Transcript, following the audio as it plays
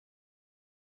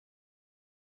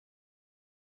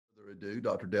further ado,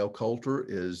 Dr. Dale Coulter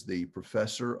is the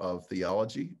professor of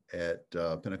theology at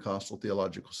Pentecostal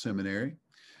Theological Seminary.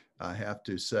 I have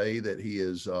to say that he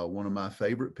is one of my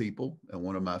favorite people and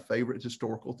one of my favorite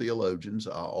historical theologians.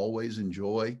 I always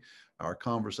enjoy our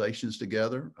conversations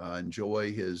together. I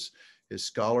enjoy his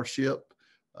scholarship.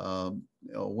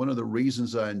 One of the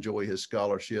reasons I enjoy his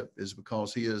scholarship is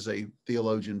because he is a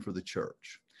theologian for the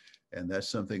church. And that's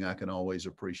something I can always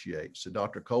appreciate. So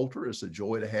Dr. Coulter, it's a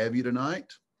joy to have you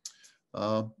tonight.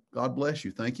 God bless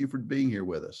you. Thank you for being here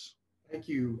with us. Thank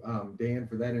you, Dan,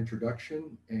 for that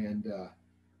introduction. And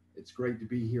it's great to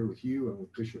be here with you and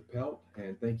with Bishop Pelt.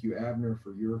 And thank you, Abner,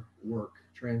 for your work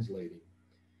translating.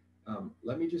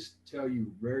 Let me just tell you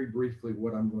very briefly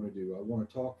what I'm going to do. I want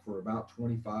to talk for about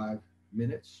 25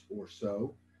 minutes or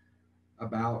so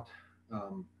about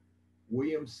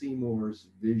William Seymour's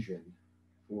vision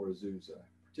for Azusa,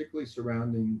 particularly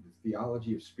surrounding the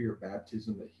theology of spirit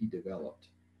baptism that he developed.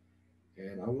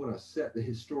 And I want to set the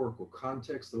historical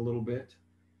context a little bit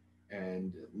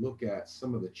and look at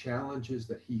some of the challenges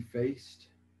that he faced,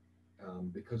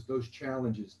 because those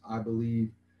challenges, I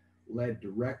believe, led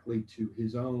directly to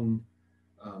his own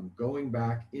going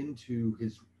back into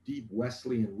his deep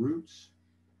Wesleyan roots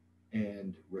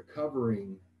and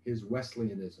recovering his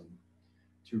Wesleyanism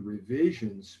to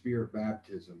revision spirit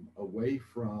baptism away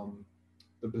from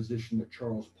the position that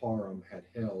Charles Parham had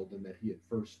held and that he had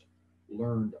first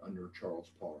learned under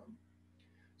Charles Parham.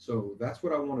 So that's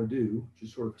what I want to do,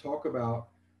 just sort of talk about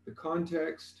the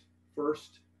context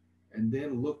first, and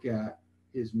then look at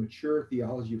his mature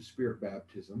theology of spirit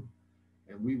baptism.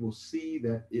 And we will see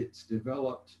that it's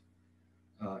developed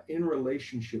in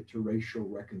relationship to racial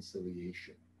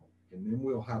reconciliation. And then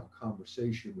we'll have a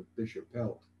conversation with Bishop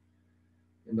Pelt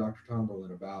and Dr.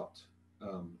 Tomberlin about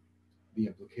the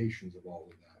implications of all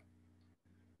of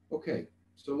that. Okay,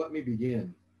 so let me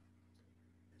begin.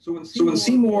 So when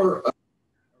Seymour arrives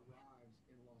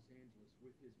in Los Angeles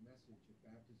with his message of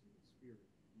baptism in the Spirit,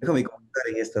 déjame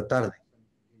comentar en esta tarde.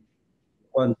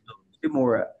 Cuando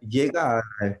Seymour llega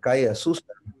a la calle Azusa,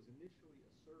 he was initially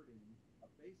asserting a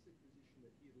basic position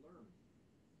that he had learned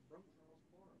from Charles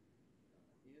Parham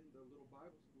in the little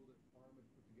Bible school that Parham had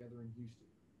put together in Houston.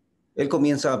 él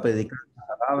comienza a predicar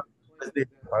la palabra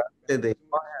después de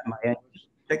Miami,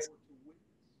 Texas.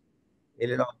 Él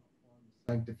era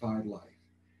Sanctified life.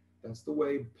 That's the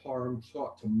way Parham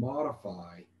sought to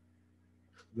modify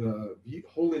the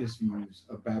holiness views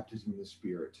of baptism in the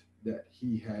Spirit that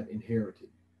he had inherited.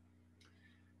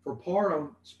 For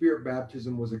Parham, spirit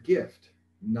baptism was a gift,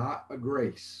 not a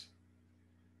grace.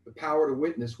 The power to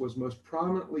witness was most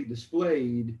prominently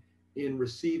displayed in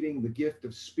receiving the gift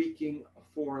of speaking a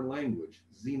foreign language,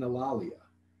 xenolalia,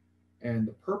 and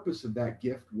the purpose of that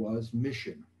gift was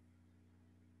mission.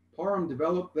 Parham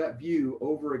developed that view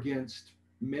over against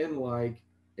men like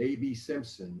A.B.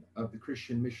 Simpson of the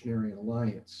Christian Missionary and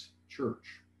Alliance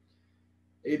Church.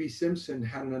 A.B. Simpson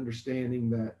had an understanding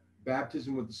that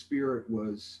baptism with the Spirit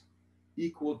was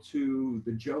equal to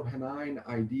the Johannine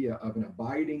idea of an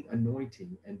abiding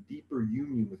anointing and deeper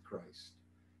union with Christ.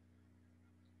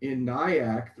 In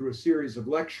Nyack, through a series of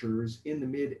lectures in the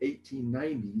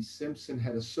mid-1890s, Simpson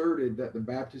had asserted that the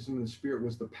baptism in the Spirit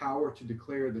was the power to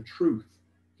declare the truth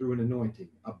through an anointing,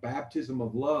 a baptism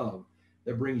of love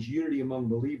that brings unity among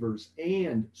believers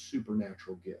and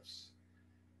supernatural gifts.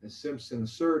 As Simpson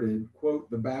asserted, quote,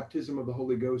 the baptism of the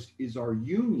Holy Ghost is our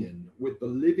union with the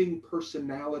living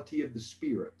personality of the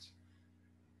Spirit.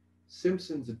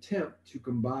 Simpson's attempt to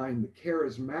combine the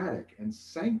charismatic and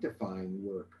sanctifying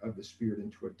work of the Spirit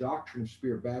into a doctrine of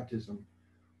Spirit baptism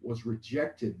was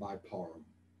rejected by Parham.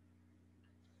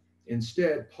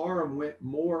 Instead, Parham went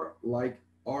more like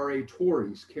R.A.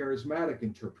 Torrey's charismatic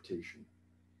interpretation.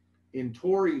 In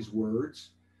Torrey's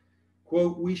words,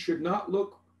 quote, we should not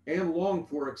look and long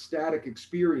for ecstatic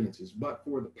experiences, but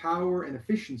for the power and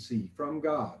efficiency from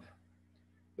God.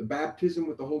 The baptism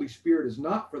with the Holy Spirit is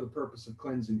not for the purpose of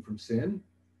cleansing from sin,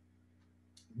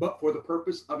 but for the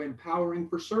purpose of empowering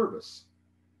for service.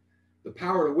 The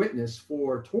power to witness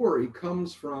for Torrey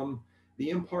comes from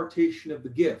the impartation of the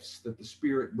gifts that the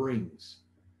Spirit brings.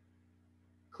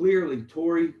 Clearly,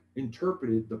 Torrey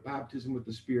interpreted the baptism with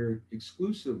the Spirit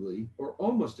exclusively, or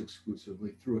almost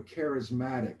exclusively, through a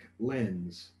charismatic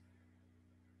lens.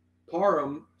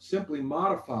 Parham simply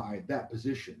modified that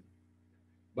position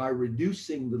by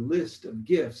reducing the list of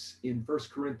gifts in 1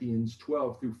 Corinthians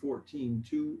 12 through 14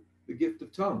 to the gift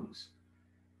of tongues,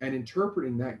 and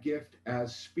interpreting that gift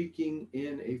as speaking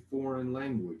in a foreign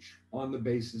language on the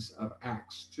basis of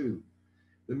Acts 2.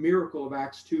 The miracle of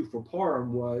Acts 2 for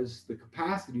Parham was the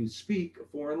capacity to speak a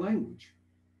foreign language.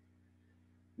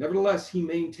 Nevertheless, he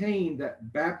maintained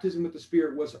that baptism with the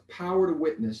Spirit was a power to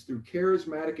witness through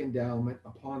charismatic endowment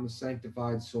upon the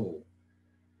sanctified soul.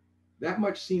 That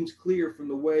much seems clear from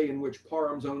the way in which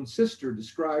Parham's own sister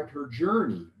described her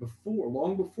journey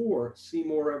long before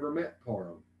Seymour ever met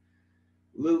Parham.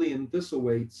 Lillian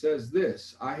Thistlethwaite says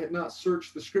this: "I had not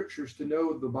searched the scriptures to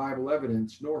know the Bible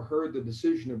evidence, nor heard the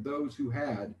decision of those who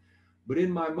had, but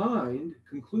in my mind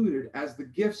concluded, as the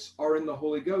gifts are in the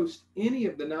Holy Ghost, any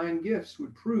of the 9 gifts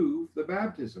would prove the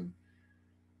baptism."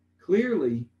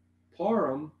 Clearly,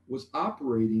 Parham was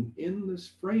operating in this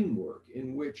framework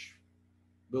in which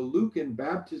the Lucan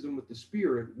baptism with the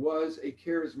Spirit was a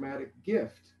charismatic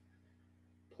gift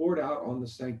poured out on the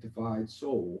sanctified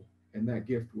soul, and that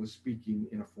gift was speaking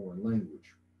in a foreign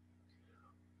language.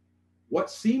 What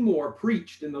Seymour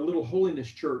preached in the little Holiness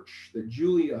church that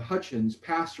Julia Hutchins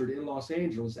pastored in Los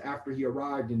Angeles after he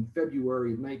arrived in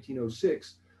February of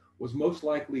 1906 was most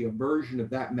likely a version of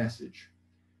that message.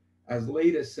 As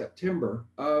late as September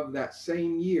of that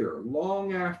same year,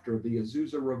 long after the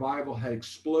Azusa revival had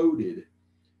exploded,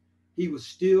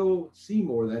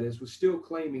 Seymour, that is, was still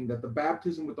claiming that the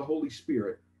baptism with the Holy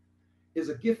Spirit is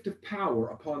a gift of power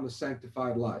upon the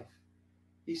sanctified life.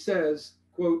 He says,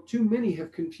 quote, "Too many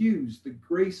have confused the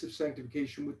grace of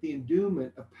sanctification with the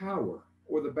endowment of power,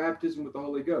 or the baptism with the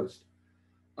Holy Ghost.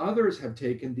 Others have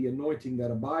taken the anointing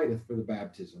that abideth for the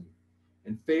baptism,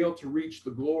 and failed to reach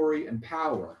the glory and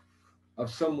power of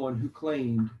someone who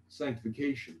claimed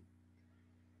sanctification."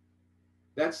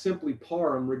 That's simply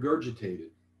Parham regurgitated.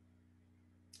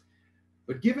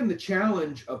 But given the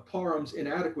challenge of Parham's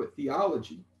inadequate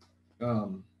theology,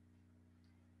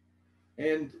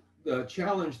 and the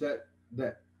challenge that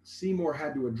Seymour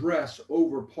had to address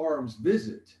over Parham's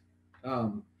visit,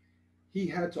 he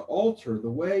had to alter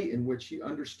the way in which he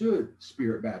understood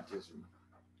Spirit baptism.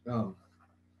 These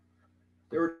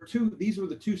were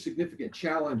the 2 significant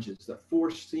challenges that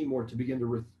forced Seymour to begin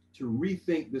to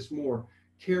rethink this more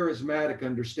charismatic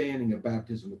understanding of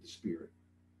baptism with the Spirit.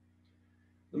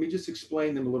 Let me just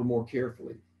explain them a little more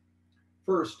carefully.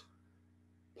 First,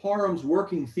 Parham's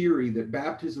working theory that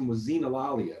baptism was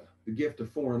xenolalia, the gift of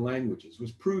foreign languages,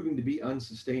 was proving to be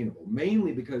unsustainable,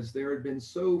 mainly because there had been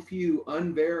so few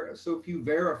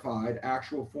verified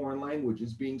actual foreign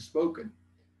languages being spoken.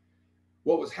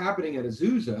 What was happening at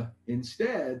Azusa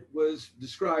instead was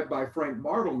described by Frank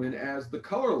Bartleman as the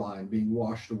color line being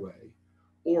washed away,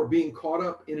 or being caught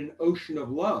up in an ocean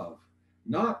of love,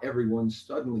 not everyone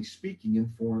suddenly speaking in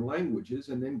foreign languages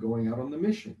and then going out on the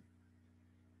mission.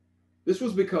 This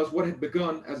was because what had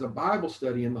begun as a Bible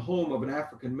study in the home of an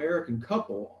African-American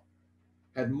couple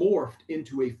had morphed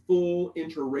into a full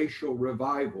interracial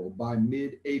revival by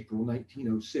mid-April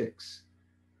 1906.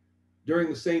 During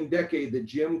the same decade that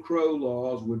Jim Crow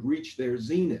laws would reach their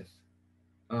zenith,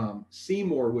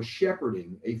 Seymour was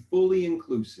shepherding a fully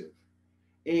inclusive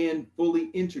and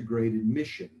fully integrated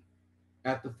mission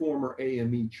at the former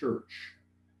AME Church,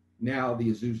 now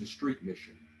the Azusa Street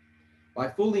Mission. By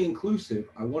fully inclusive,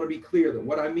 I want to be clear that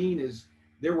what I mean is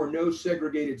there were no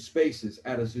segregated spaces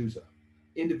at Azusa.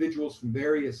 Individuals from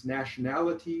various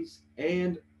nationalities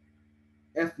and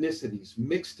ethnicities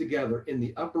mixed together in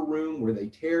the upper room where they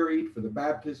tarried for the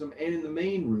baptism, and in the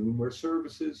main room where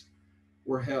services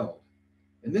were held.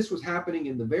 And this was happening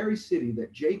in the very city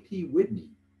that J.P. Whitney,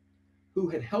 who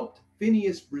had helped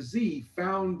Phineas Bresee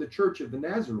found the Church of the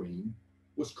Nazarene,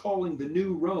 was calling the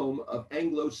New Rome of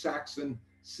Anglo-Saxon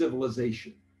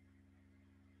civilization.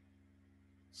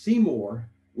 Seymour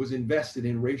was invested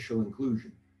in racial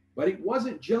inclusion, but it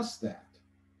wasn't just that.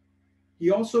 He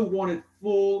also wanted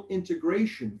full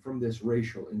integration from this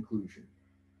racial inclusion.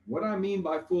 What I mean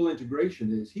by full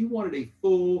integration is he wanted a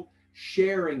full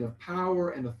sharing of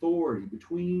power and authority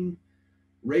between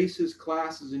races,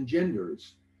 classes, and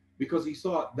genders, because he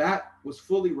thought that was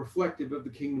fully reflective of the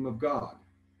kingdom of God.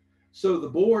 So the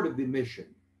board of the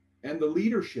mission and the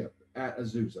leadership at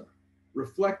Azusa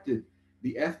reflected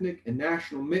the ethnic and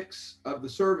national mix of the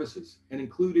services and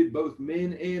included both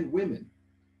men and women.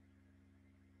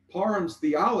 Parham's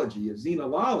theology of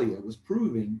xenolalia was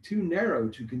proving too narrow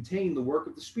to contain the work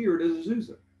of the Spirit at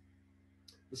Azusa.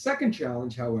 The second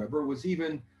challenge, however, was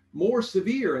even more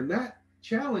severe, and that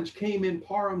challenge came in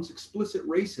Parham's explicit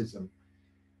racism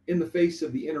in the face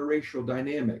of the interracial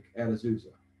dynamic at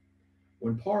Azusa.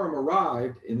 When Parham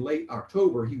arrived in late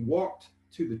October, he walked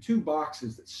to the 2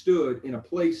 boxes that stood in the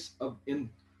place of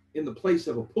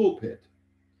a pulpit,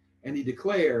 and he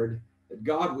declared that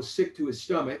God was sick to his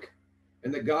stomach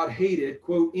and that God hated,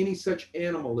 quote, any such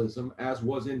animalism as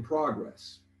was in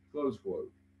progress, close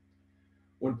quote.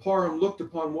 When Parham looked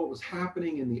upon what was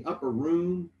happening in the upper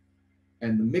room,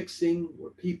 and the mixing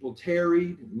where people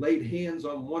tarried and laid hands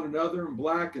on one another, and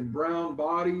black and brown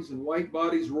bodies and white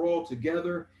bodies were all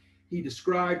together. He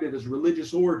described it as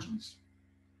religious orgies.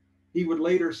 He would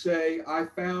later say, I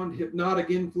found hypnotic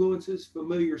influences,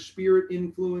 familiar spirit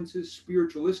influences,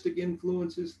 spiritualistic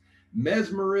influences,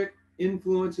 mesmeric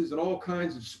influences, and all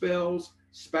kinds of spells,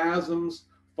 spasms,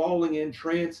 falling in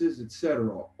trances,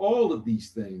 etc. All of these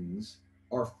things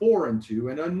are foreign to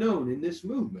and unknown in this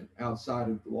movement outside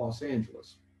of Los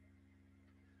Angeles.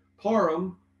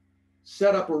 Parham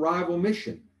set up a rival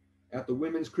mission at the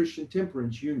Women's Christian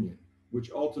Temperance Union,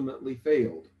 which ultimately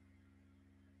failed.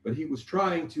 But he was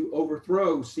trying to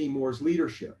overthrow Seymour's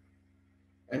leadership.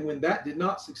 And when that did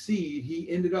not succeed, he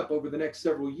ended up over the next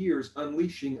several years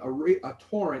unleashing a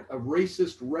torrent of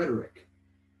racist rhetoric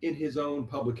in his own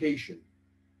publication.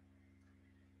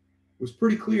 It was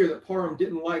pretty clear that Parham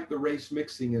didn't like the race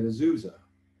mixing at Azusa.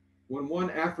 When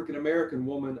one African-American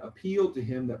woman appealed to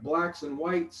him that blacks and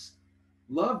whites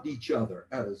loved each other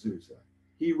at Azusa,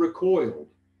 he recoiled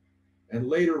and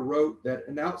later wrote that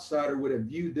an outsider would have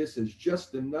viewed this as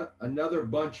just another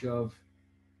bunch of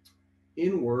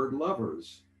inward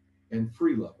lovers and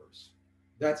free lovers.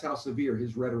 That's how severe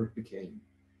his rhetoric became.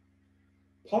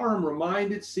 Parham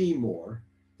reminded Seymour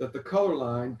that the color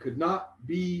line could not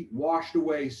be washed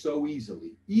away so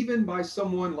easily, even by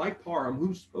someone like Parham,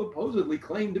 who supposedly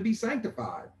claimed to be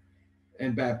sanctified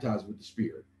and baptized with the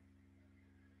Spirit.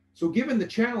 So given the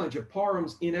challenge of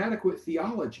Parham's inadequate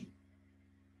theology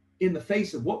in the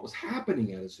face of what was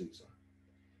happening at Azusa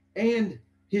and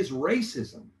his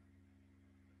racism,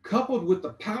 coupled with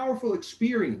the powerful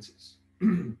experiences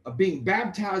of being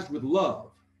baptized with love,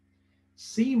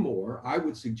 Seymour, I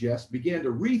would suggest, began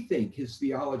to rethink his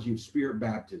theology of spirit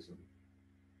baptism.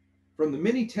 From the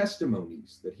many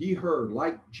testimonies that he heard,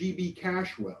 like G.B.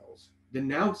 Cashwell's,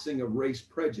 denouncing of race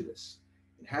prejudice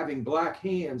and having black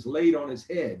hands laid on his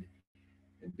head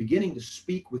and beginning to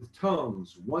speak with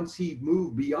tongues once he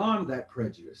moved beyond that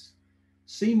prejudice,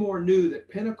 Seymour knew that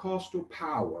Pentecostal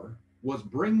power was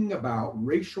bringing about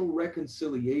racial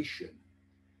reconciliation,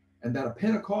 and that a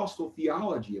Pentecostal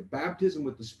theology of baptism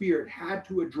with the Spirit had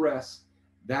to address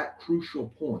that crucial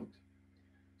point.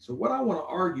 So what I want to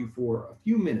argue for a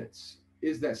few minutes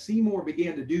is that Seymour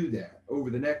began to do that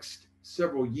over the next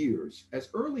several years, as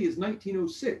early as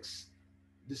 1906,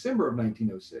 December of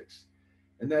 1906,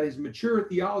 and that his mature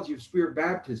theology of spirit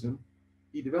baptism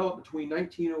he developed between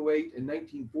 1908 and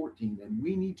 1914, and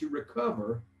we need to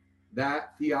recover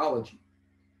that theology.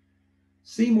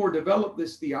 Seymour developed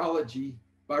this theology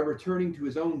by returning to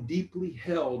his own deeply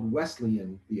held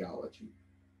Wesleyan theology.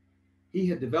 He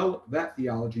had developed that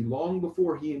theology long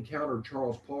before he encountered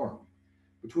Charles Parham.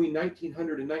 Between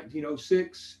 1900 and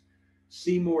 1906,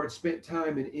 Seymour had spent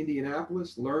time in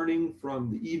Indianapolis learning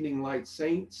from the Evening Light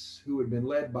Saints, who had been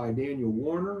led by Daniel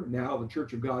Warner, now the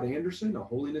Church of God Anderson, a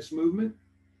holiness movement.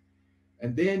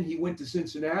 And then he went to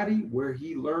Cincinnati, where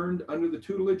he learned under the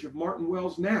tutelage of Martin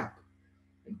Wells Knapp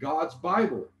and God's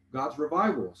Bible, God's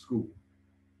Revival School.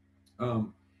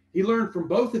 He learned from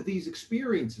both of these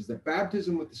experiences that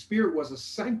baptism with the Spirit was a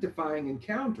sanctifying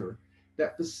encounter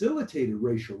that facilitated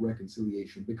racial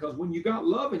reconciliation, because when you got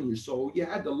love in your soul, you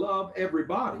had to love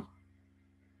everybody.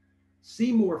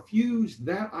 Seymour fused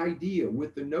that idea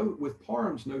with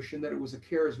Parham's notion that it was a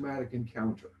charismatic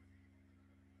encounter.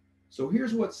 So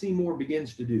here's what Seymour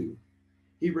begins to do.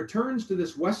 He returns to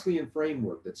this Wesleyan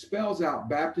framework that spells out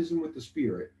baptism with the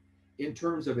Spirit in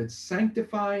terms of its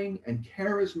sanctifying and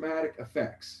charismatic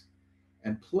effects,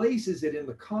 and places it in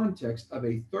the context of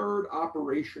a third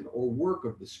operation or work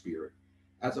of the Spirit,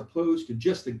 as opposed to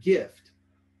just a gift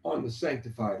on the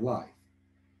sanctified life.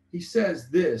 He says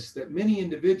this, that many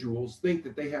individuals think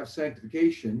that they have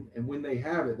sanctification, and when they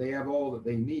have it, they have all that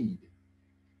they need.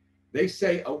 They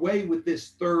say, away with this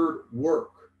third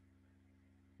work.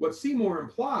 What Seymour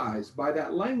implies by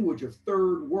that language of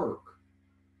third work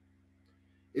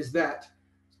is that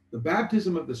the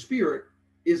baptism of the Spirit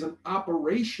is an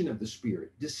operation of the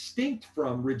Spirit, distinct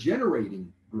from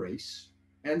regenerating grace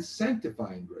and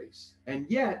sanctifying grace, and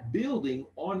yet building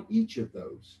on each of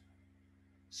those.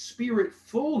 Spirit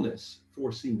fullness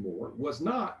for Seymour was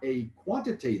not a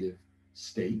quantitative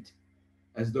state,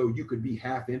 as though you could be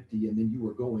half empty and then you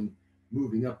were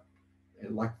moving up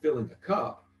and like filling a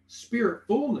cup. Spirit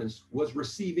fullness was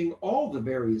receiving all the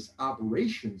various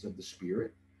operations of the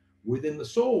Spirit within the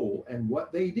soul and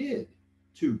what they did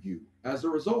to you as a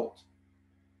result.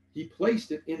 He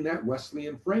placed it in that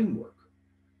Wesleyan framework,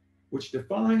 which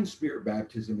defines spirit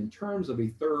baptism in terms of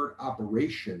a third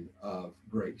operation of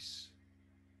grace.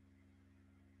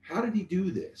 How did he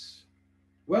do this?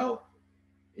 Well,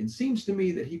 It seems to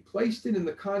me that he placed it in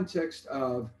the context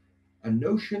of a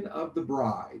notion of the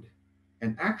bride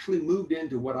and actually moved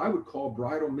into what I would call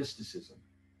bridal mysticism.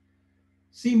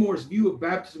 Seymour's view of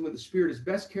baptism with the Spirit is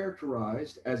best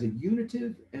characterized as a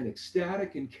unitive and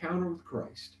ecstatic encounter with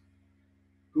Christ,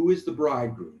 who is the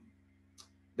bridegroom.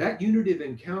 That unitive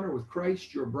encounter with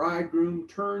Christ, your bridegroom,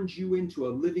 turns you into a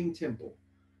living temple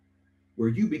where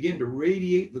you begin to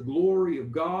radiate the glory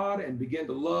of God and begin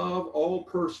to love all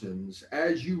persons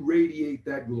as you radiate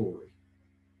that glory.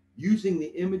 Using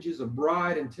the images of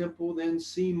bride and temple, then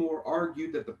Seymour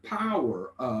argued that the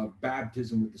power of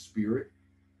baptism with the Spirit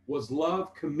was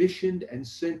love commissioned and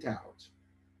sent out.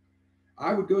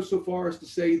 I would go so far as to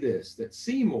say this, that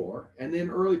Seymour and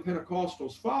then early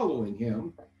Pentecostals following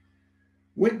him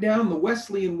went down the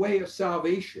Wesleyan way of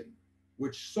salvation,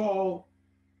 which saw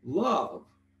love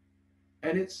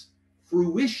and its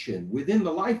fruition within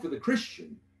the life of the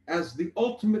Christian as the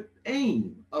ultimate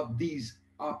aim of these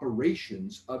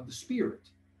operations of the Spirit.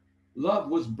 Love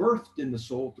was birthed in the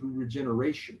soul through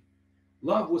regeneration.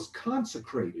 Love was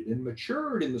consecrated and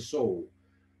matured in the soul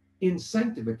in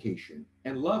sanctification,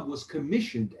 and love was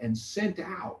commissioned and sent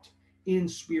out in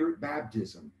Spirit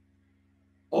baptism.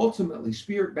 Ultimately,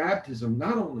 Spirit baptism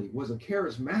not only was a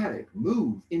charismatic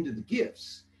move into the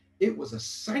gifts, it was a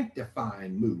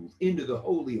sanctifying move into the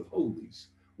Holy of Holies,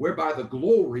 whereby the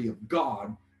glory of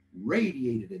God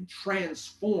radiated and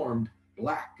transformed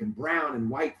black and brown and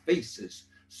white faces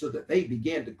so that they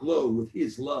began to glow with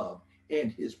his love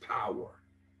and his power.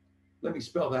 Let me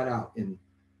spell that out in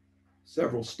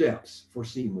several steps for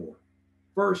Seymour.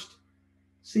 First,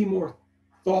 Seymour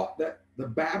thought that the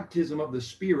baptism of the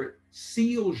Spirit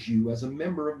seals you as a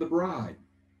member of the bride.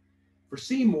 For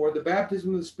Seymour, the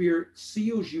baptism of the Spirit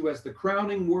seals you as the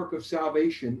crowning work of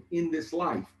salvation in this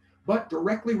life, but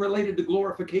directly related to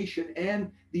glorification and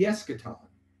the eschaton.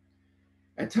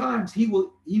 At times, he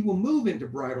will move into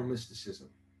bridal mysticism.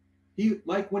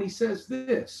 Like when he says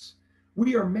this,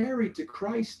 we are married to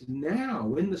Christ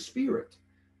now in the Spirit.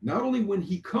 Not only when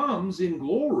he comes in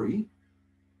glory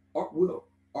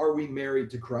are we married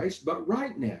to Christ, but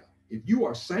right now, if you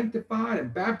are sanctified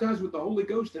and baptized with the Holy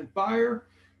Ghost and fire,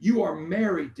 you are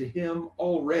married to him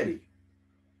already.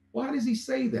 Why does he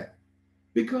say that?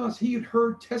 Because he had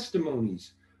heard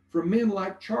testimonies from men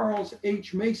like Charles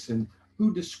H. Mason,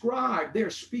 who described their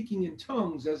speaking in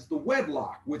tongues as the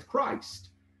wedlock with Christ.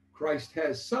 Christ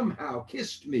has somehow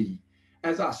kissed me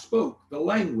as I spoke the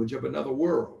language of another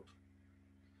world.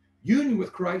 Union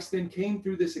with Christ then came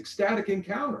through this ecstatic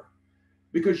encounter,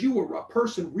 because you were a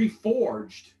person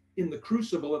reforged in the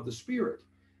crucible of the Spirit.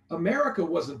 America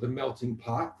wasn't the melting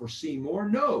pot for Seymour.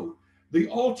 No, the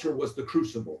altar was the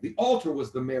crucible. The altar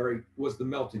was the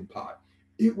melting pot.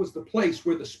 It was the place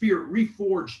where the Spirit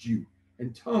reforged you,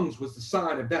 and tongues was the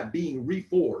sign of that being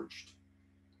reforged.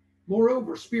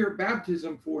 Moreover, Spirit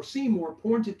baptism for Seymour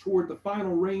pointed toward the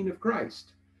final reign of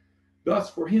Christ.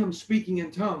 Thus, for him, speaking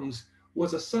in tongues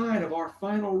was a sign of our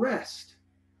final rest.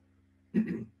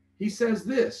 He says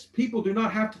this, people do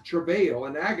not have to travail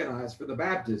and agonize for the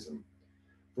baptism,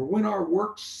 for when our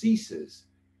work ceases,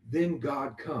 then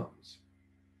God comes.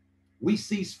 We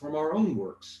cease from our own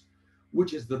works,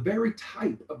 which is the very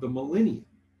type of the millennium.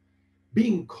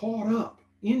 Being caught up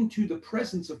into the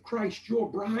presence of Christ,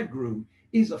 your bridegroom,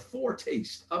 is a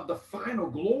foretaste of the final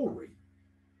glory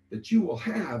that you will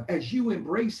have as you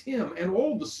embrace him and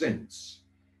all the saints.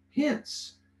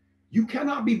 Hence, you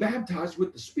cannot be baptized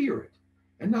with the Spirit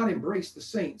and not embrace the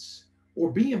saints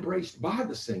or be embraced by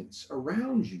the saints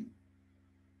around you.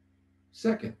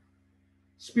 Second,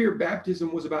 Spirit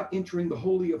baptism was about entering the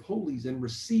Holy of Holies and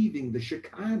receiving the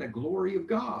Shekinah glory of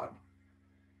God.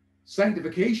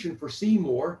 Sanctification for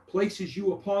Seymour places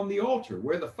you upon the altar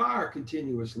where the fire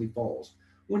continuously falls.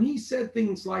 When he said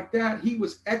things like that, he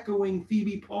was echoing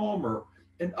Phoebe Palmer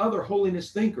and other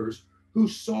holiness thinkers who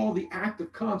saw the act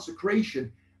of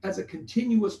consecration as a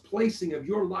continuous placing of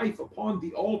your life upon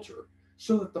the altar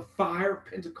so that the fire of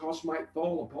Pentecost might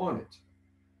fall upon it.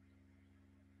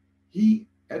 He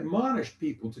admonished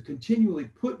people to continually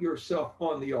put yourself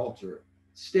on the altar,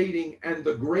 stating, and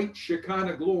the great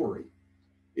Shekinah glory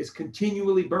is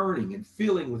continually burning and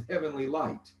filling with heavenly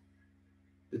light.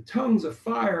 The tongues of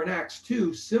fire in Acts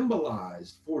 2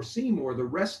 symbolized for Seymour the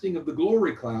resting of the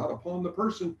glory cloud upon the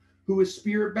person who is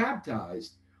Spirit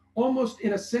baptized, almost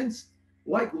in a sense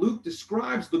like Luke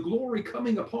describes the glory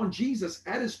coming upon Jesus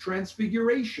at his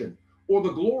transfiguration, or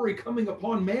the glory coming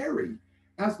upon Mary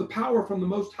as the power from the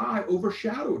Most High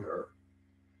overshadowed her.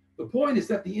 The point is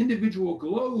that the individual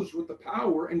glows with the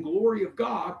power and glory of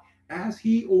God as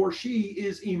he or she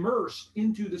is immersed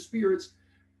into the Spirit's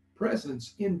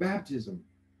presence in baptism.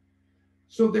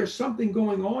 So there's something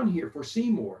going on here for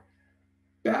Seymour.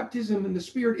 Baptism in the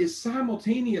Spirit is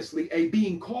simultaneously a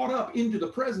being caught up into the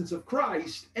presence of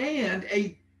Christ and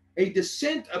a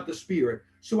descent of the Spirit.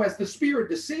 So as the Spirit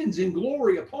descends in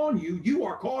glory upon you, you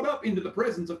are caught up into the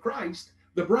presence of Christ,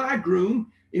 the bridegroom,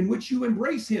 in which you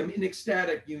embrace him in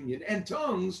ecstatic union. And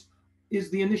tongues is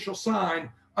the initial sign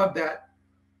of that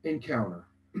encounter.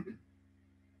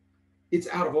 It's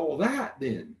out of all that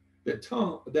then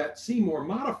that Seymour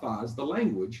modifies the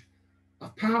language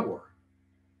of power.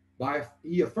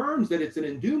 He affirms that it's an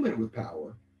endowment with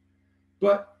power,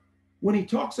 but when he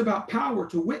talks about power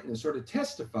to witness or to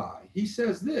testify, he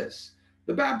says this: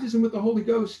 the baptism with the Holy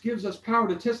Ghost gives us power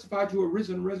to testify to a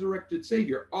risen, resurrected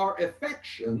Savior. Our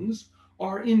affections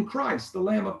are in Christ, the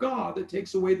Lamb of God that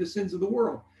takes away the sins of the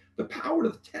world. The power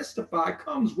to testify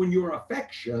comes when your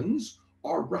affections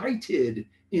are righted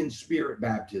in Spirit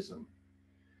baptism.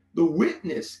 The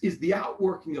witness is the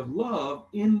outworking of love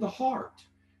in the heart.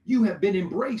 You have been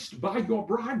embraced by your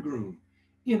bridegroom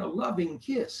in a loving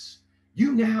kiss.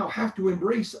 You now have to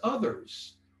embrace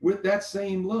others with that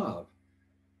same love.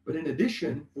 But in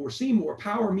addition, for Seymour,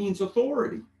 power means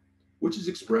authority, which is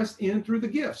expressed in and through the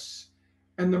gifts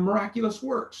and the miraculous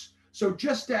works. So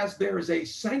just as there is a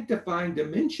sanctifying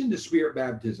dimension to Spirit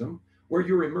baptism, where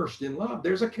you're immersed in love,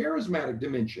 there's a charismatic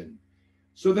dimension,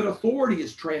 so that authority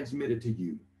is transmitted to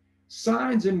you.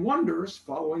 Signs and wonders,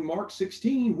 following Mark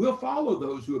 16, will follow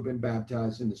those who have been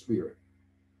baptized in the Spirit.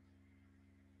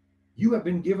 You have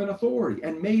been given authority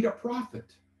and made a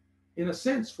prophet. In a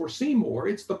sense, for Seymour,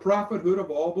 it's the prophethood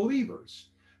of all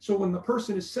believers. So when the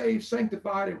person is saved,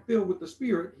 sanctified, and filled with the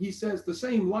Spirit, he says the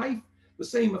same life, the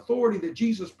same authority that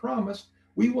Jesus promised,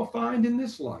 we will find in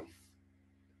this life.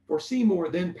 For Seymour,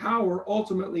 then, power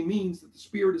ultimately means that the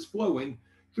Spirit is flowing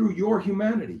through your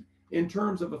humanity in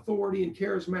terms of authority and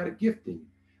charismatic gifting,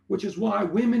 which is why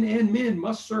women and men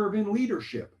must serve in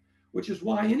leadership, which is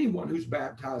why anyone who's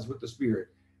baptized with the Spirit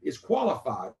is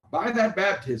qualified by that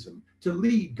baptism to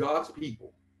lead God's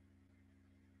people.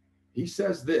 He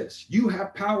says this: you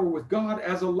have power with God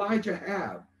as Elijah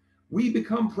had. We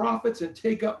become prophets and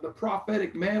take up the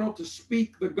prophetic mantle to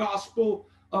speak the gospel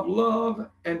of love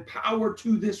and power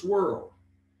to this world.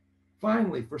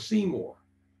 Finally, for Seymour,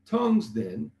 tongues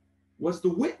then was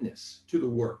the witness to the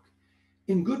work.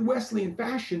 In good Wesleyan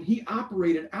fashion, he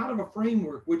operated out of a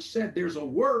framework which said there's a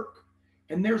work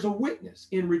and there's a witness.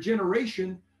 In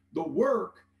regeneration, the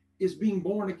work is being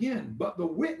born again, but the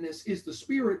witness is the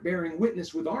Spirit bearing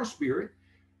witness with our spirit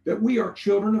that we are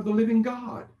children of the living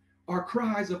God. Our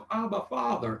cries of Abba,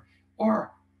 Father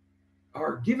are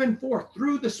given forth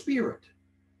through the Spirit,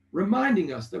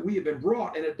 reminding us that we have been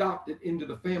brought and adopted into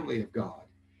the family of God.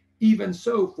 Even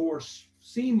so, for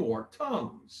Seymour,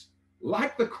 tongues,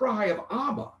 like the cry of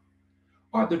Abba,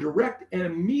 are the direct and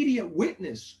immediate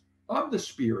witness of the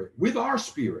Spirit with our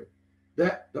spirit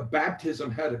that the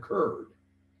baptism had occurred.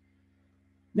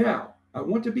 Now, I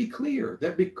want to be clear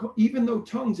that even though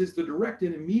tongues is the direct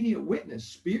and immediate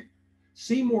witness,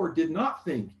 Seymour did not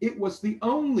think it was the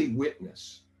only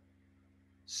witness.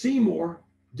 Seymour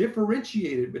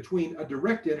differentiated between a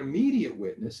direct and immediate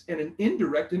witness and an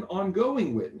indirect and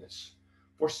ongoing witness.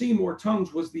 For Seymour,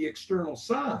 tongues was the external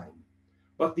sign,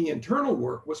 but the internal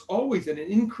work was always an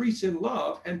increase in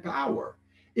love and power.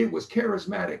 It was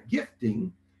charismatic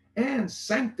gifting and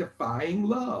sanctifying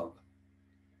love.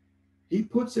 He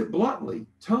puts it bluntly,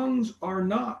 tongues are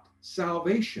not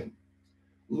salvation.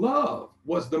 Love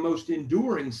was the most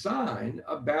enduring sign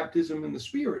of baptism in the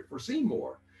Spirit for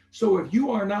Seymour. So if you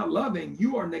are not loving,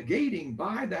 you are negating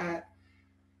by that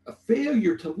a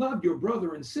failure to love your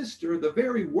brother and sister, the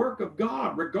very work of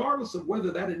God, regardless of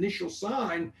whether that initial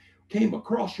sign came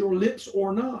across your lips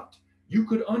or not. You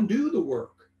could undo the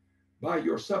work by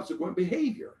your subsequent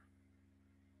behavior.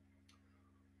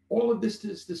 All of this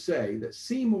is to say that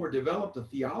Seymour developed a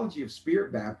theology of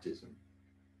Spirit baptism,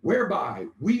 whereby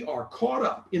we are caught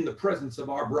up in the presence of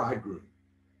our bridegroom,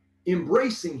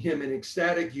 embracing him in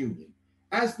ecstatic union.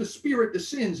 As the Spirit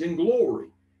descends in glory,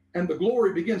 and the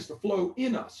glory begins to flow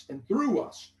in us and through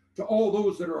us to all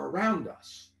those that are around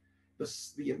us,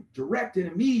 the direct and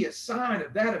immediate sign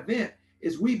of that event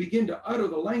is we begin to utter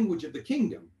the language of the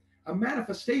kingdom, a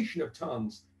manifestation of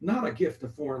tongues, not a gift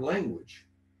of foreign language.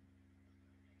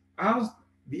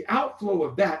 The outflow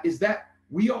of that is that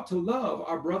we ought to love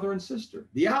our brother and sister.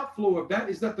 The outflow of that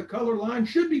is that the color line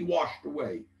should be washed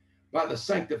away by the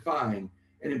sanctifying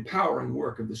and empowering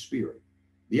work of the Spirit.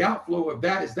 The outflow of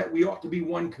that is that we ought to be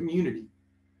one community.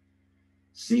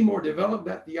 Seymour developed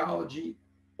that theology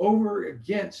over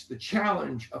against the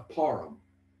challenge of Parham,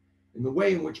 in the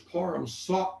way in which Parham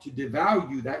sought to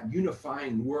devalue that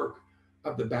unifying work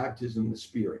of the baptism of the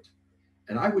Spirit.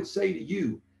 And I would say to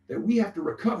you that we have to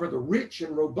recover the rich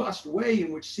and robust way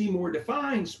in which Seymour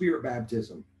defines Spirit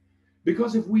baptism.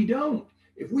 Because if we don't,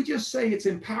 if we just say it's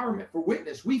empowerment for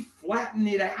witness, we flatten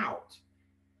it out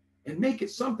and make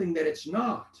it something that it's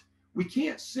not. We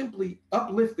can't simply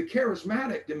uplift the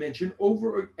charismatic dimension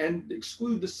over and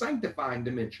exclude the sanctifying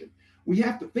dimension. We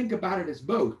have to think about it as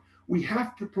both. We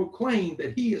have to proclaim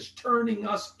that he is turning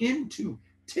us into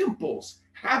temples,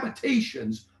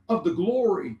 habitations of the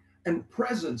glory and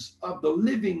presence of the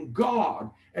living God.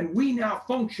 And we now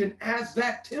function as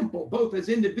that temple, both as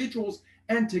individuals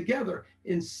and together,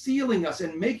 in sealing us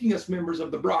and making us members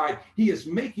of the bride. He is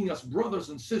making us brothers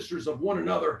and sisters of one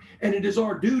another. And it is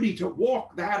our duty to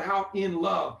walk that out in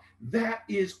love. That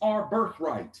is our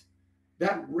birthright.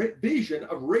 That vision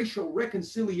of racial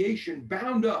reconciliation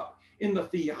bound up in the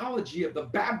theology of the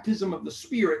baptism of the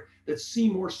Spirit that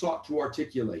Seymour sought to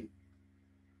articulate.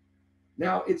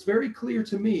 Now, it's very clear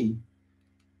to me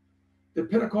that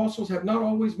Pentecostals have not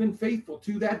always been faithful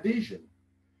to that vision.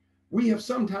 We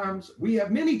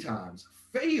have many times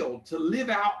failed to live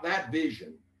out that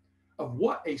vision of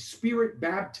what a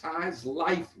Spirit-baptized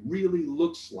life really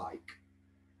looks like.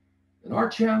 And our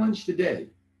challenge today,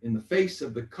 in the face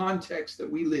of the context that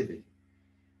we live in,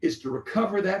 is to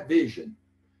recover that vision,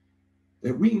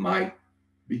 that we might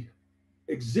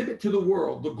exhibit to the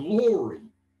world the glory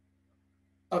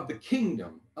of the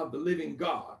kingdom of the living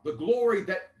God, the glory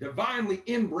that divinely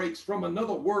inbreaks from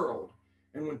another world.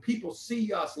 And when people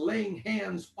see us laying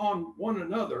hands on one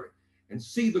another and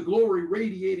see the glory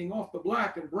radiating off the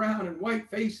black and brown and white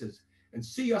faces, and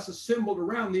see us assembled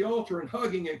around the altar and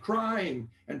hugging and crying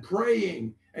and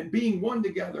praying and being one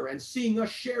together, and seeing us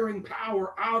sharing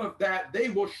power out of that, they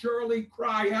will surely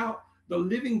cry out, the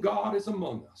living God is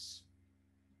among us.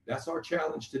 That's our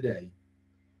challenge today,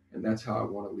 and that's how I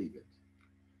want to leave it.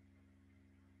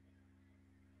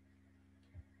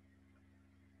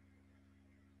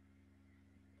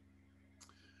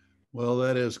 Well,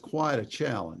 that is quite a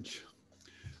challenge.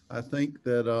 I think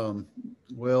that,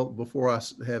 well, before I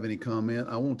have any comment,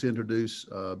 I want to introduce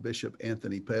Bishop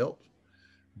Anthony Pelt.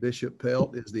 Bishop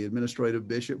Pelt is the administrative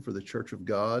bishop for the Church of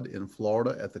God in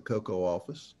Florida at the COCO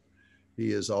office.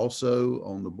 He is also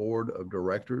on the board of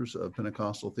directors of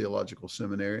Pentecostal Theological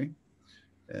Seminary,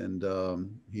 and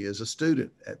he is a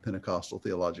student at Pentecostal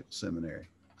Theological Seminary.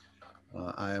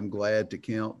 I am glad to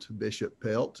count Bishop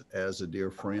Pelt as a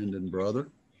dear friend and brother,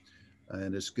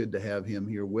 and it's good to have him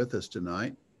here with us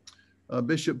tonight.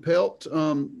 Bishop Pelt,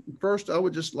 first, I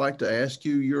would just like to ask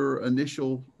you your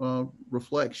initial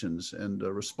reflections and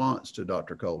response to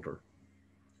Dr. Coulter.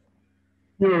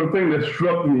 You know, the thing that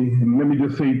struck me, and let me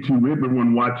just say to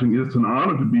everyone watching, it's an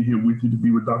honor to be here with you, to be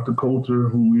with Dr. Coulter,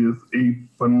 who is a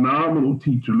phenomenal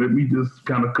teacher. Let me just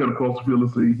kind of cut across the field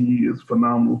and say he is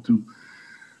phenomenal, to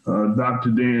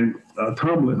Dr. Dan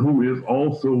Tomberlin, who is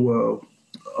also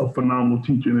a phenomenal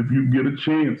teacher. And if you get a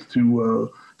chance to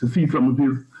see some of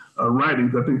his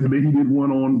writings, I think today he did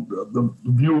one on the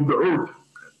view of the earth.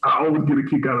 I always get a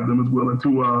kick out of them as well. And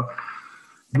to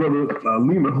Brother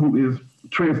Lima, who is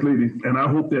translating, and I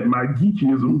hope that my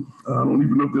Geechiism, I don't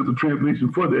even know if there's a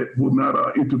translation for that, will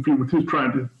not interfere with his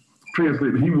trying to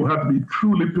translate. He will have to be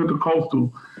truly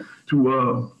Pentecostal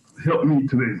to help me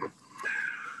today.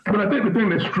 But I think the thing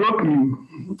that struck me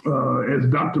as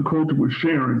Dr. Coulter was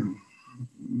sharing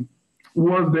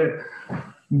was that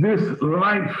this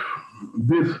life,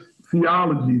 this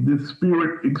theology, this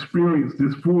Spirit experience,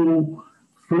 this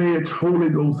full-fledged Holy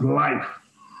Ghost life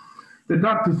that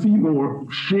Dr. Seymour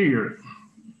shared,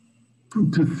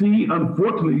 to see,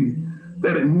 unfortunately,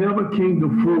 that it never came to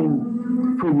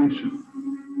full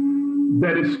fruition,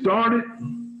 that it started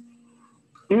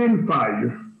in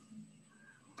fire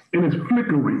and is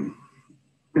flickering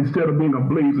instead of being a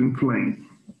blazing flame.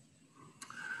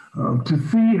 To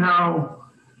see how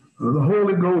the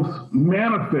Holy Ghost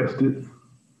manifested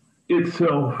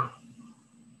itself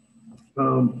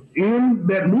in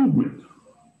that movement,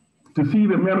 to see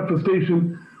the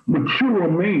manifestation mature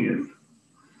a man,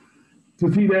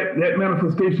 to see that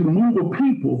manifestation move a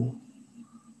people,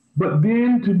 but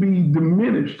then to be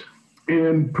diminished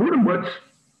and pretty much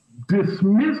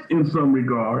dismissed in some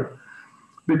regard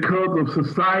because of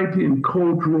society and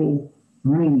cultural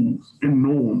rules and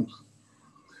norms.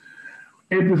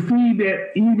 And to see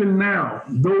that even now,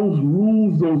 those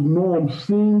rules, those norms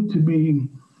seem to be,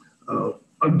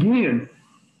 again,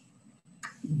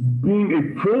 being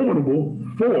a formidable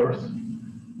force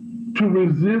to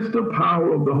resist the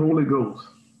power of the Holy Ghost.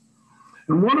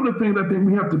 And one of the things I think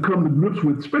we have to come to grips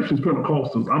with, especially as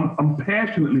Pentecostals, I'm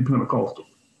passionately Pentecostal,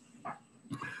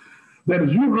 that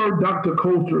as you heard Dr.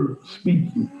 Coulter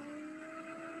speaking,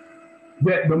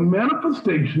 that the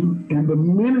manifestation and the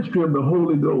ministry of the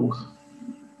Holy Ghost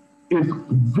is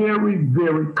very,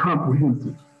 very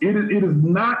comprehensive. It is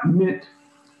not meant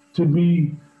to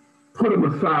be put in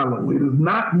a silo. It is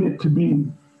not meant to be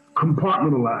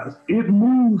compartmentalized. It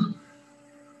moves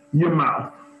your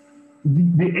mouth.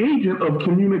 The agent of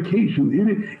communication.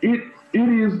 It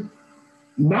is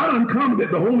not uncommon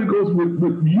that the Holy Ghost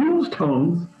would use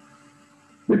tongues,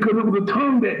 because it was a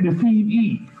tongue that deceived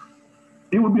Eve.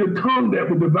 It would be a tongue that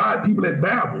would divide people at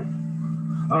Babel.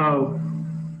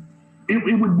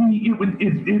 It would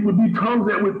be tongues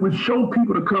that would show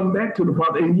people to come back to the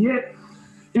Father. And yet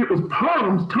it was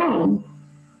Palm's tongue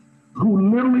who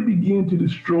literally began to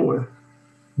destroy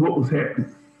what was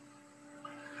happening.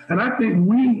 And I think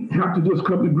we have to just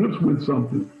come to grips with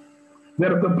something,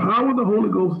 that if the power of the Holy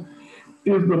Ghost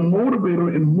is the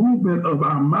motivator and movement of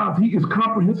our mouth, he is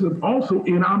comprehensive also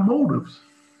in our motives.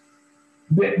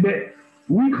 That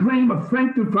we claim a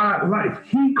sanctified life.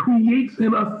 He creates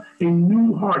in us a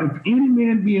new heart. If any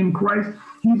man be in Christ,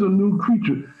 he's a new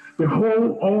creature.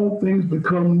 Behold, all things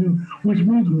become new, which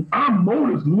means our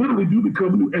motives literally do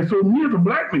become new. And so me as a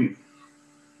black man,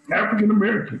 African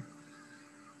American,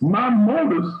 my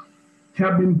motives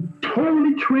have been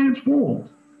totally transformed,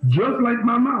 just like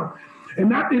my mouth.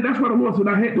 And I think that's why the Lord said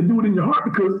I had to do it in your heart,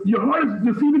 because your heart is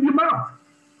the seat of your mouth.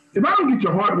 If I don't get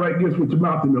your heart right, guess what? Your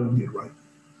mouth will never get right.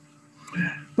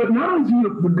 But not only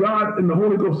is the God and the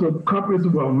Holy Ghost are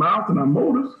comprehensive of our mouth and our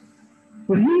motives,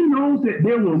 but he knows that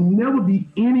there will never be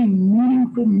any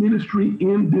meaningful ministry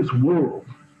in this world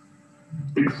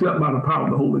except by the power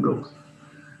of the Holy Ghost.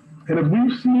 And as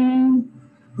we've seen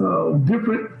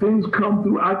different things come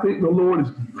through, I think the Lord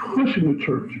is pushing the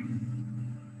church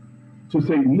to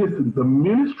say, listen, the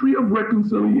ministry of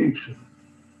reconciliation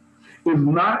is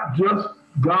not just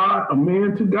God, a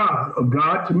man to God, or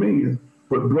God to man,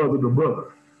 but brother to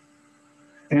brother.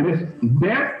 And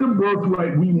that's the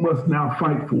birthright we must now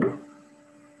fight for.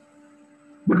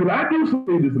 Because I do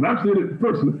say this, and I've said it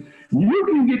personally, you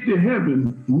can get to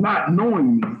heaven not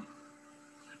knowing me,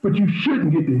 but you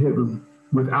shouldn't get to heaven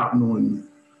without knowing me.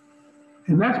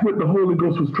 And that's what the Holy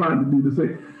Ghost was trying to do, to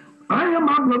say, I am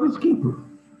my brother's keeper.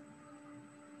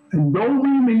 And though we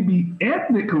may be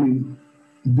ethnically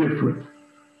different,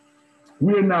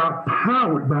 we are now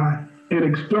powered by an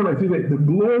external. The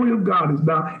glory of God has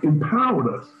now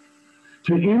empowered us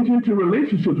to enter into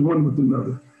relationships one with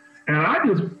another. And I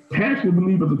just passionately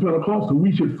believe as a Pentecostal,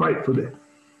 we should fight for that.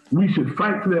 We should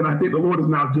fight for that. And I think the Lord has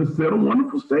now just set a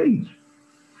wonderful stage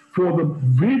for the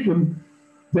vision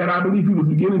that I believe he was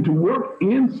beginning to work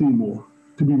in Seymour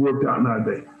to be worked out in our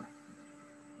day.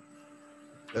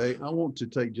 Okay, I want to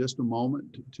take just a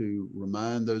moment to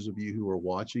remind those of you who are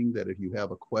watching that if you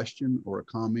have a question or a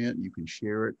comment, you can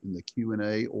share it in the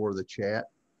Q&A or the chat.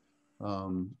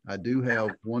 I do have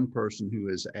one person who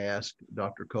has asked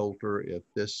Dr. Coulter if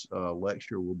this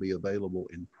lecture will be available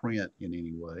in print in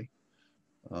any way.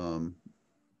 Do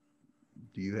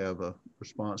you have a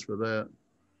response for that?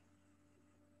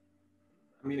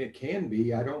 I mean, it can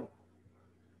be.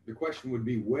 The question would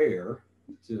be where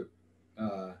to,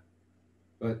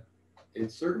 but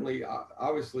it's certainly,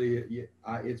 obviously,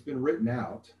 it's been written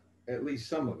out, at least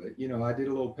some of it. You know, I did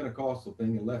a little Pentecostal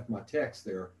thing and left my text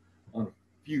there on a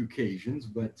few occasions,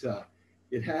 but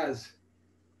it has,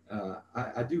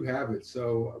 I do have it,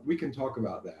 so we can talk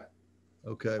about that.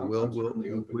 Okay,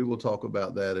 we will talk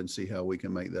about that and see how we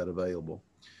can make that available.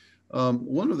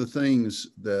 One of the things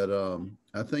that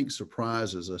I think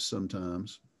surprises us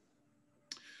sometimes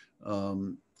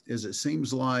is it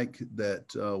seems like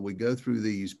that we go through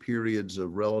these periods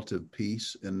of relative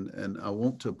peace, and I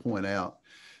want to point out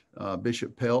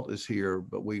Bishop Pelt is here,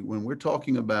 but when we're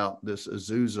talking about this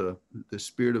Azusa, the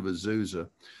spirit of Azusa,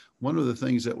 one of the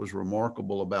things that was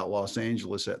remarkable about Los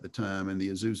Angeles at the time and the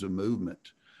Azusa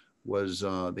movement was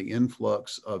the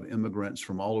influx of immigrants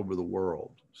from all over the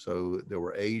world. So there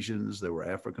were Asians, there were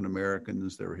African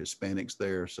Americans, there were Hispanics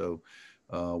there. So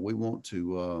we want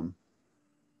to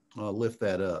lift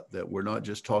that up, that we're not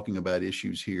just talking about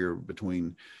issues here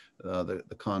between the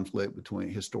conflict between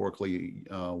historically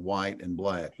white and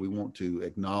black. We want to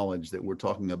acknowledge that we're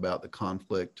talking about the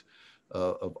conflict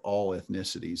of all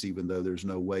ethnicities, even though there's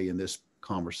no way in this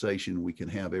conversation we can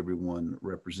have everyone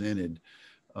represented.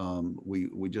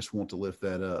 We just want to lift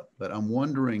that up. But I'm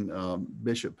wondering,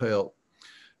 Bishop Pelt,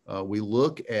 we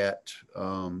look at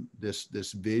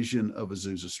this vision of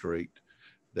Azusa Street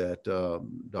that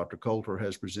Dr. Coulter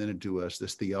has presented to us,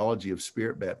 this theology of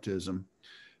spirit baptism.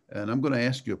 And I'm going to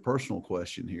ask you a personal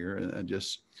question here, and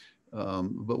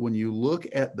but when you look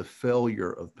at the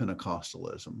failure of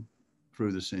Pentecostalism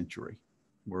through the century,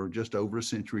 we're just over a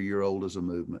century year old as a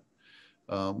movement.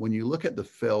 when you look at the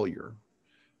failure,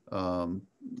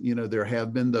 you know, there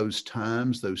have been those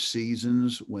times, those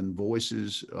seasons when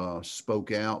voices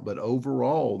spoke out, but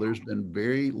overall, there's been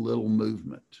very little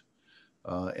movement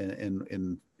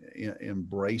in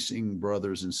embracing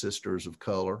brothers and sisters of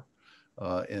color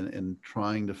and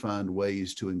trying to find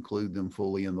ways to include them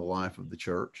fully in the life of the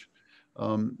church.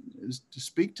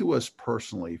 Speak to us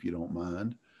personally, if you don't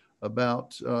mind,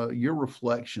 about your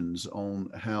reflections on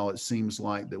how it seems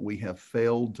like that we have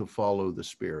failed to follow the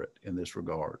Spirit in this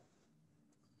regard.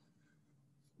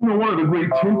 You know, one of the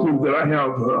great tensions that I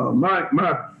have, my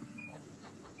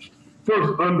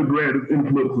first undergrad is in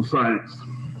political science.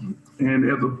 And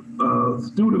as a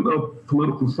student of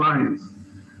political science,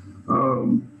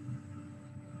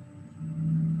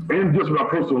 and just my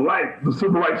personal life, the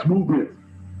civil rights movement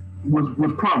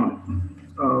was prominent.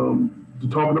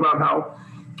 Talking about how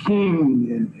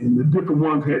King and the different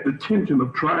ones had the tension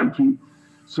of trying to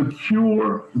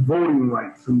secure voting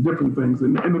rights and different things.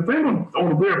 And the thing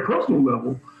on a very personal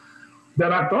level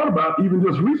that I thought about even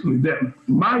just recently, that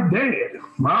my dad,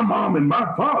 my mom, and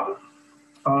my father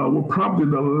were probably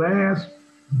the last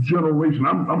generation.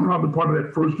 I'm probably part of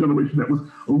that first generation that was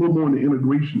a little more in the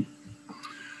integration.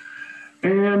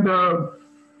 And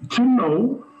to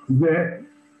know that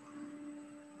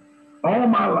all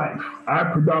my life,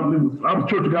 I was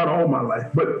Church of God all my life,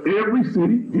 but every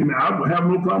city, and I have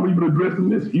no problem even addressing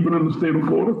this, even in the state of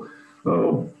Florida,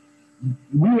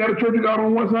 we had a Church of God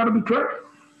on one side of the tracks,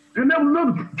 and there was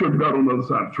another Church of God on the other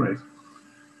side of the tracks.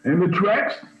 And the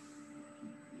tracks,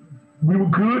 we were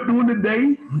good during the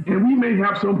day, and we may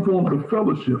have some form of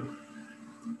fellowship,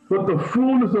 but the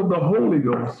fullness of the Holy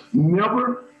Ghost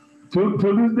never, till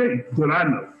this day, that I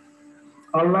know,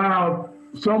 allowed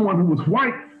someone who was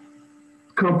white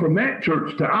come from that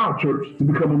church to our church to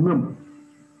become a member.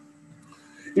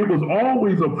 It was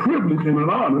always a privilege and an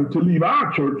honor to leave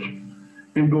our church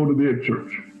and go to their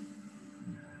church.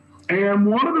 And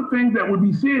one of the things that would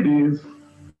be said is,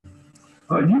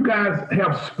 you guys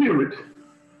have spirit,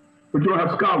 but you don't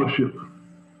have scholarship.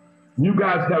 You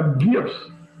guys have gifts,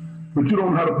 but you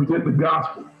don't know how to present the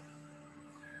gospel.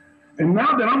 And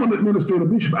now that I'm an administrative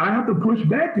bishop, I have to push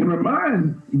back and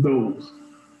remind those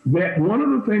that one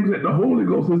of the things that the Holy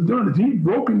Ghost has done is he's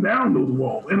broken down those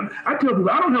walls. And I tell people,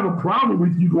 I don't have a problem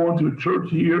with you going to a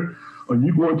church here or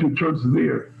you going to a church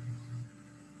there.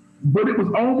 But it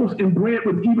was almost inbred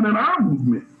with even in our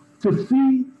movement to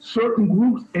see certain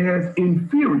groups as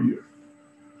inferior.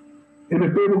 And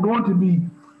if they were going to be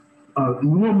a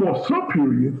little more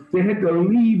superior, they had to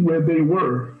leave where they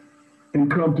were and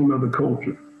come to another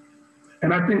culture.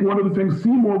 And I think one of the things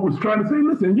Seymour was trying to say,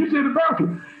 listen, you said it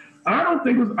powerfully. I don't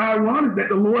think it's ironic that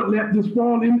the Lord let this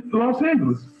fall in Los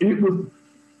Angeles. It was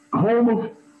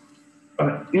home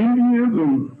of Indians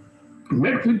and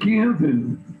Mexicans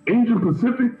and Asian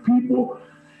Pacific people.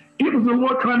 It was the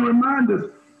Lord trying to remind us,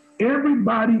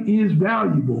 everybody is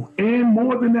valuable. And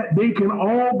more than that, they can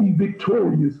all be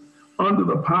victorious under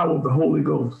the power of the Holy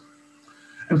Ghost.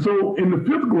 And so in the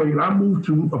 5th grade, I moved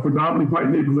to a predominantly white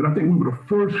neighborhood. I think we were the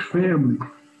first family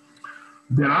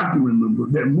that I can remember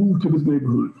that moved to this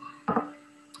neighborhood.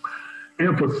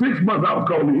 And for 6 months, I was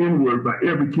called the N-word by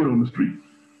every kid on the street.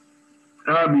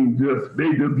 I mean,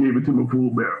 they just gave it to me full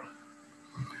barrel.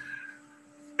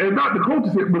 And Dr.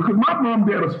 Coulter said, because my mom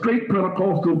had a straight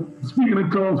Pentecostal, speaking in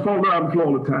tongues, falling around the floor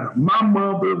all the time. My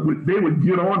mother, they would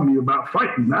get on me about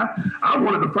fighting. I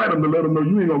wanted to fight them to let them know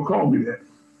you ain't gonna call me that.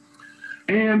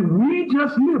 And we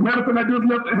just lived. Matter of fact, I just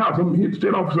left the house. I'm here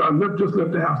state officer. I just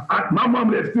left the house. My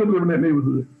mom and dad still live in that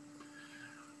neighborhood.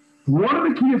 One of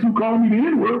the kids who called me the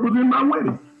N-word was in my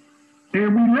wedding.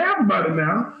 And we laugh about it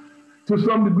now to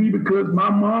some degree because my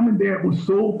mom and dad were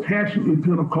so passionately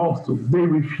Pentecostal. They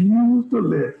refused to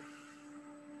let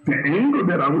the anger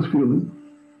that I was feeling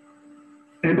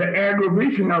and the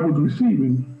aggravation I was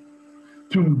receiving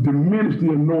to diminish the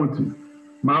anointing.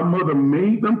 My mother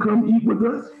made them come eat with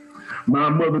us. My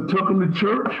mother took them to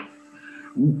church.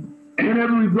 And as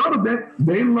a result of that,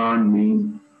 they learned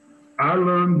me. I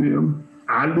learned them.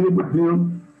 I live with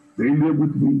them. They live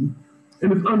with me.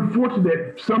 And it's unfortunate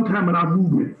that sometime in our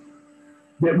movement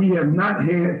that we have not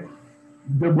had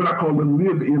what I call the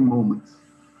live-in moments.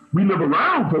 We live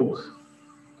around folks,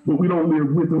 but we don't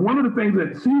live with them. One of the things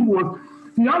that Seymour's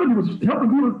theology was helping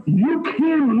people, you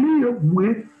can live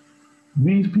with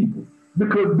these people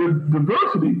because the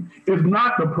diversity is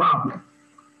not the problem.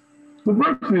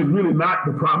 Diversity is really not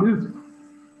the problem.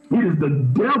 It is the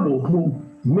devil who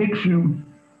makes you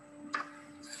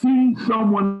see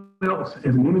someone else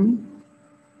as an enemy.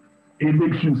 It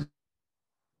makes you.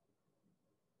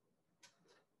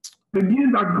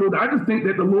 Again, Dr. Coulter, I just think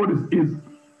that the Lord is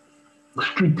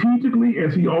strategically,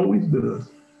 as he always does,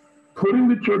 putting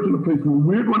the church in a place where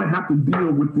we're going to have to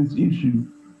deal with this issue.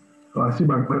 I see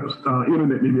my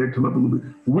internet maybe acting up a little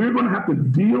bit. We're going to have to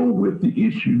deal with the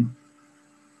issue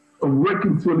of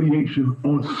reconciliation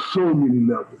on so many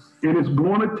levels. And it's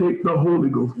going to take the Holy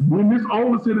Ghost. When this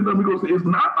all is said and done, we're going to say, it's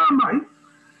not by might,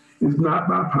 it's not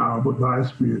by power, but by His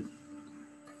Spirit.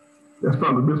 That's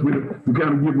probably the best way to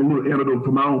kind of give a little antidote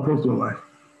for my own personal life.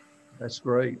 That's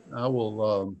great. I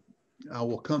will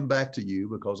come back to you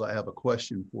because I have a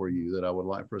question for you that I would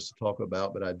like for us to talk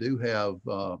about, but I do have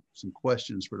some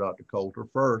questions for Dr. Coulter.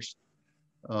 First,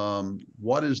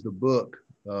 what is the book,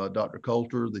 Dr.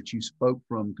 Coulter, that you spoke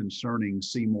from concerning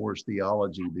Seymour's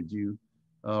theology? Did you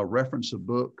reference a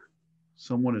book?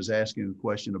 Someone is asking a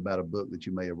question about a book that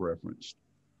you may have referenced.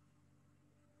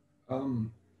 I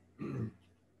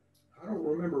don't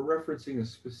remember referencing a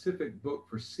specific book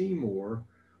for Seymour,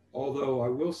 although I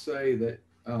will say that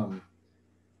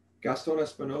Gaston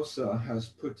Espinosa has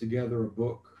put together a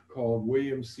book called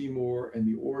William Seymour and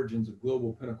the Origins of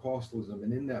Global Pentecostalism.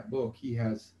 And in that book, he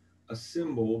has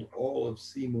assembled all of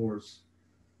Seymour's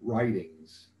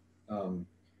writings. One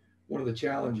of the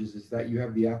challenges is that you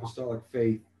have the Apostolic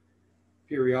Faith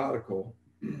periodical,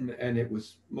 and it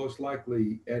was most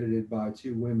likely edited by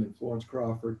two women, Florence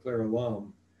Crawford, Clara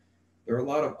Lum. There are a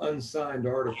lot of unsigned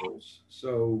articles.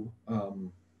 So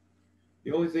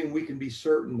the only thing we can be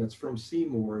certain that's from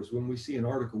Seymour is when we see an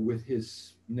article with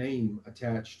his name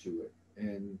attached to it.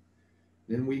 And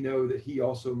then we know that he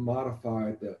also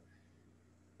modified the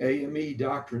AME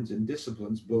Doctrines and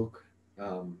Disciplines book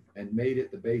and made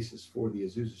it the basis for the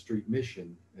Azusa Street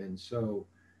mission. And so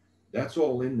that's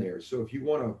all in there. So if you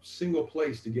want a single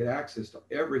place to get access to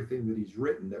everything that he's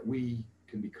written that we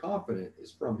can be confident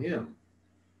is from him,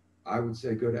 I would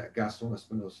say go to Gaston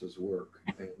Espinosa's work,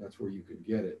 and that's where you can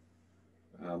get it.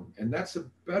 And that's a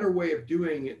better way of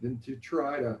doing it than to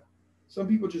try to, some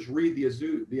people just read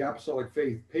the Apostolic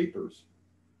Faith papers.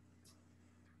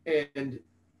 And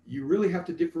you really have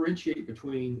to differentiate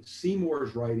between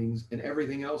Seymour's writings and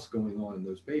everything else going on in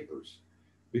those papers.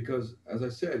 Because as I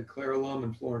said, Clara Lum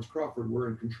and Florence Crawford were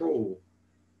in control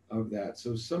of that.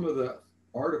 So some of the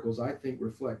articles I think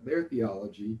reflect their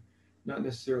theology, not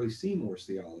necessarily Seymour's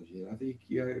theology. And I think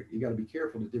you got to be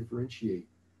careful to differentiate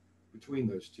between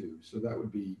those two. So that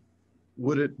would be.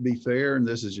 Would it be fair, and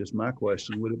this is just my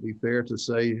question, would it be fair to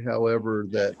say, however,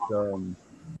 that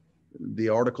the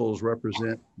articles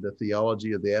represent the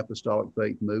theology of the Apostolic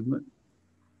Faith movement?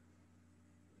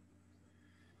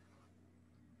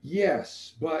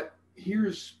 Yes, but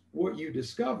here's what you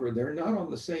discover. They're not on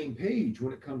the same page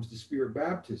when it comes to spirit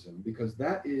baptism, because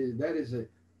that is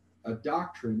a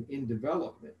doctrine in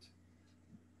development.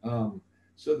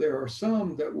 So there are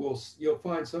some that you'll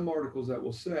find some articles that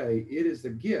will say it is a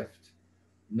gift,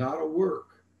 not a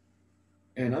work.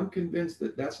 And I'm convinced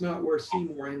that that's not where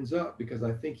Seymour ends up, because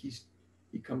I think he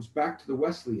comes back to the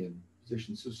Wesleyan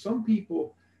position. So some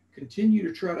people continue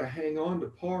to try to hang on to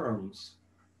Parham's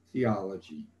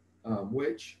theology,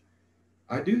 which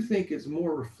I do think is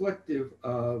more reflective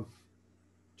of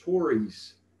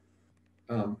Torrey's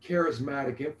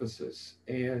charismatic emphasis.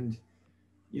 And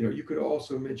you could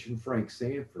also mention Frank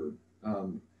Sanford.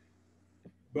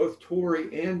 Both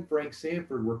Torrey and Frank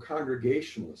Sanford were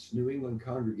Congregationalists, New England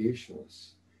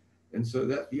Congregationalists. And so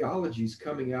that theology is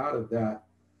coming out of that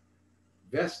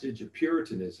vestige of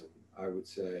Puritanism, I would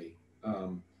say,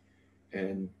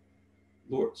 and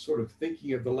sort of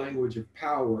thinking of the language of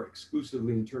power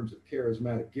exclusively in terms of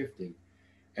charismatic gifting.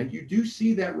 And you do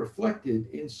see that reflected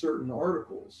in certain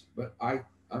articles, but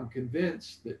I'm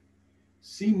convinced that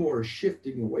Seymour is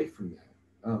shifting away from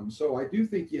that. So I do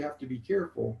think you have to be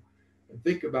careful and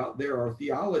think about there are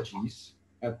theologies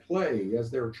at play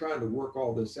as they're trying to work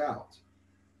all this out.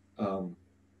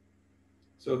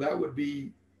 So that would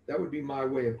be my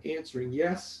way of answering.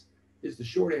 Yes is the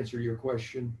short answer to your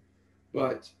question,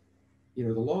 but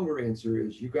the longer answer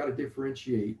is you've got to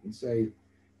differentiate and say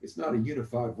it's not a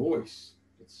unified voice.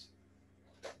 It's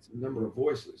a number of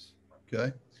voices.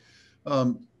 Okay.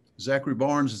 Zachary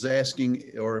Barnes is asking,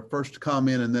 or first a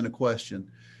comment and then a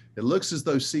question. It looks as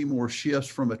though Seymour shifts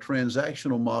from a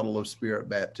transactional model of spirit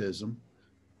baptism,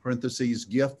 parentheses,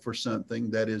 gift for something,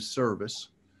 that is service,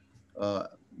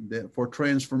 for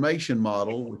transformation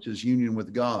model, which is union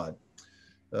with God.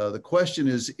 The question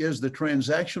is the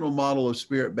transactional model of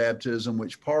spirit baptism,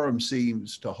 which Parham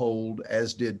seems to hold,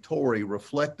 as did Torrey,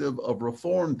 reflective of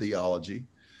Reformed theology,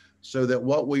 so that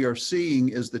what we are seeing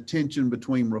is the tension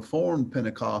between Reformed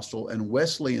Pentecostal and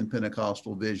Wesleyan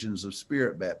Pentecostal visions of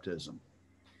spirit baptism?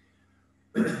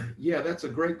 Yeah, that's a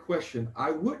great question.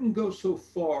 I wouldn't go so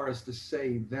far as to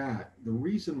say that. The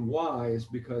reason why is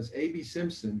because A.B.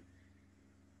 Simpson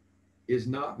is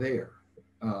not there.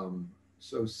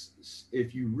 So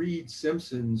if you read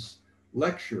Simpson's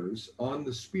lectures on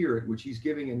the Spirit, which he's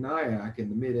giving in Nyack in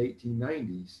the mid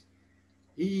 1890s,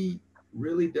 he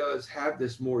really does have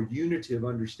this more unitive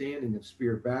understanding of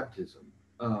Spirit baptism,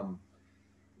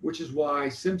 which is why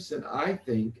Simpson, I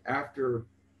think, after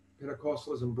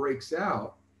Pentecostalism breaks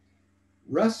out,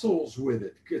 wrestles with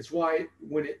it. It's why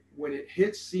when it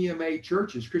hits CMA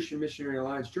churches, Christian Missionary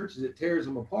Alliance churches, it tears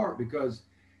them apart because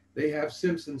they have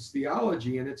Simpson's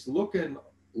theology, and it's looking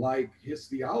like his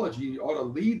theology ought to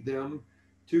lead them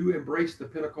to embrace the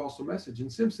Pentecostal message.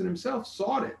 And Simpson himself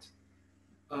sought it.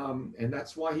 And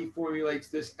that's why he formulates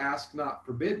this ask not,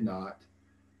 forbid not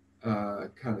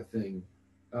kind of thing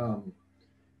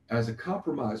as a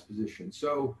compromise position.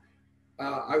 So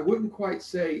I wouldn't quite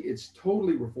say it's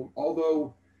totally reformed,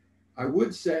 although I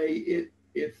would say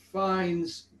it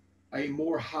finds a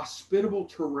more hospitable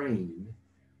terrain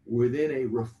within a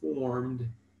reformed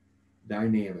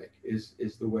dynamic is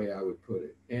the way I would put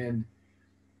it. And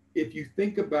if you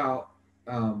think about,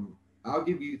 I'll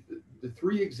give you the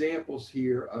three examples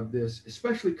here of this,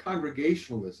 especially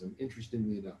congregationalism,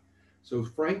 interestingly enough. So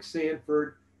Frank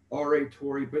Sanford, R.A.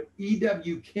 Torrey, but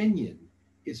E.W. Kenyon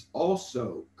is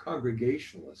also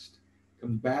congregationalist,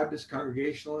 Baptist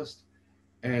congregationalist.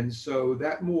 And so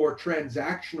that more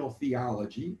transactional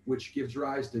theology, which gives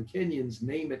rise to Kenyon's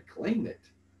name it, claim it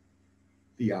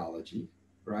theology,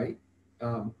 right?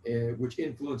 Which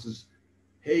influences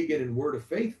Hagen and Word of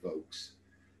Faith folks.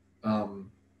 I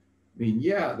mean,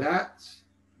 yeah,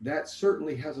 that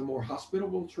certainly has a more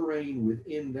hospitable terrain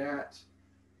within that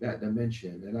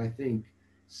dimension. And I think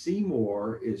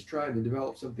Seymour is trying to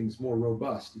develop something that's more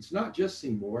robust. It's not just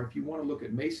Seymour. If you want to look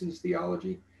at Mason's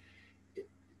theology,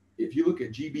 if you look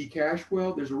at G.B.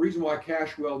 Cashwell, there's a reason why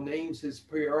Cashwell names his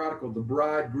periodical The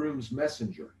Bridegroom's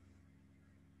Messenger.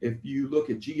 If you look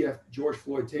at George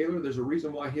Floyd Taylor, there's a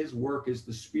reason why his work is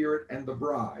The Spirit and the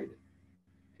Bride,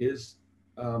 his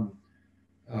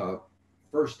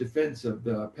first defense of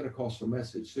the Pentecostal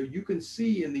message. So you can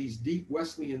see in these deep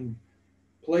Wesleyan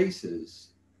places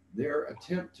their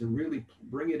attempt to really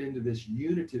bring it into this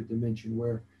unitive dimension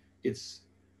where it's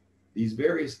these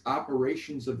various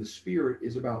operations of the Spirit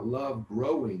is about love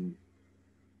growing.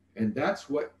 And that's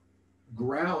what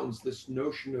grounds this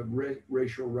notion of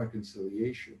racial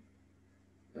reconciliation.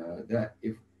 That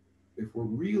if we're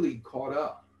really caught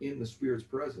up in the Spirit's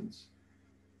presence,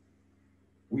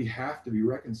 we have to be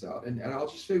reconciled. And I'll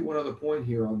just say one other point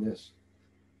here on this.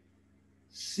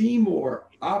 Seymour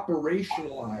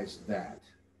operationalized that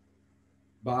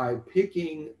by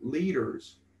picking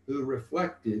leaders who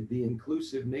reflected the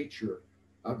inclusive nature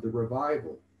of the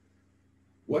revival.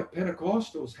 What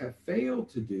Pentecostals have failed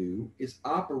to do is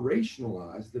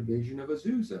operationalize the vision of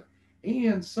Azusa,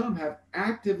 and some have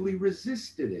actively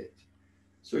resisted it.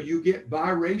 So you get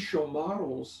biracial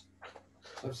models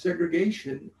of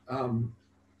segregation,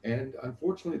 and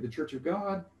unfortunately the Church of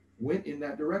God went in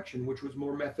that direction, which was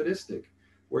more Methodistic,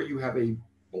 where you have a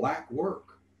black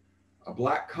work, a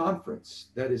black conference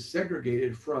that is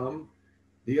segregated from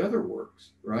the other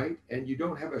works, right? And you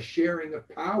don't have a sharing of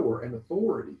power and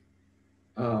authority,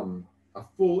 a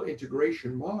full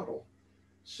integration model.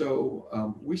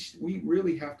 So we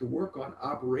really have to work on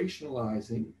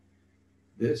operationalizing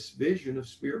this vision of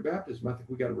Spirit baptism. I think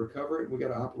we got to recover it and we got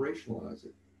to operationalize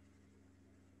it.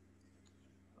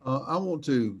 I want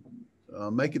to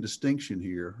make a distinction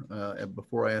here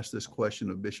before I ask this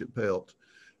question of Bishop Pelt.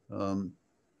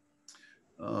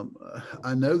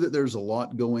 I know that there's a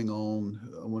lot going on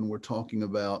when we're talking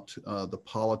about the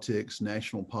politics,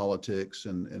 national politics,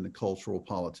 and the cultural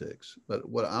politics. But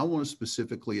what I want to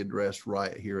specifically address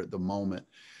right here at the moment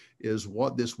is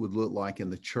what this would look like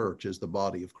in the church as the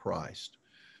body of Christ,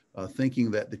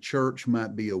 thinking that the church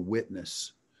might be a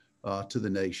witness to the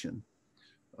nation.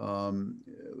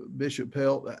 Bishop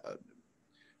Pelt,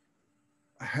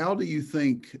 how do you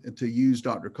think, to use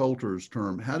Dr. Coulter's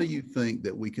term, how do you think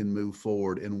that we can move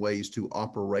forward in ways to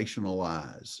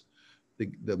operationalize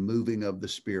the moving of the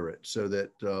Spirit so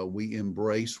that we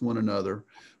embrace one another,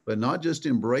 but not just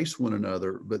embrace one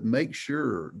another, but make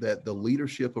sure that the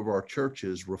leadership of our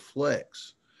churches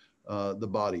reflects the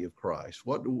body of Christ?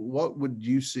 What would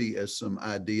you see as some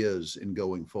ideas in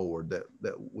going forward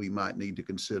that we might need to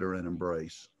consider and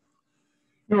embrace?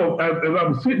 You know, as I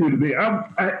was sitting here today,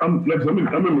 I'm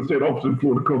a member of state office in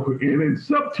Florida Coulter, and in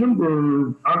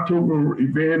September, October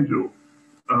evangel,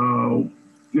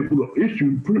 it was an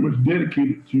issue pretty much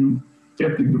dedicated to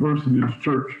ethnic diversity in the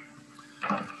church.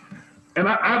 and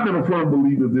I've been a firm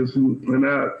believer of this, and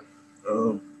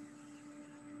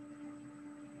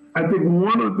I think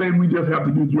one of the things we just have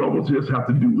to do is you almost just have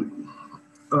to do it.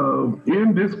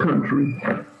 In this country,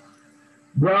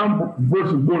 Brown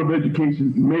versus Board of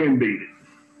Education mandated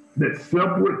that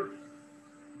separate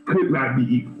could not be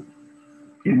equal.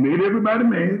 It made everybody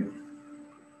mad,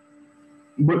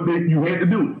 but you had to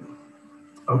do it.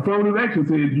 Affirmative action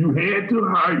says you had to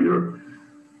hire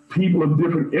people of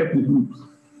different ethnic groups.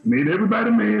 Made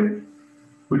everybody mad,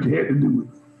 but you had to do it.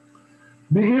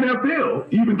 The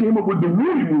NFL even came up with the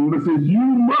Rooney Rule that says you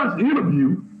must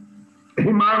interview a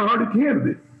minority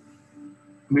candidate.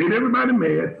 Made everybody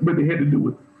mad, but they had to do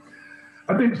it.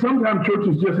 I think sometimes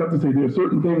churches just have to say there are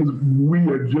certain things we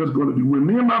are just going to do. When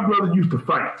me and my brother used to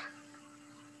fight,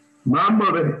 my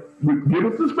mother would give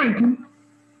us a spanking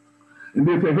and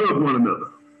then say, hug one another.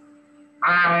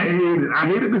 I hated it. I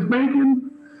hated the spanking.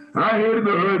 I hated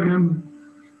the hugging,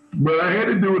 but I had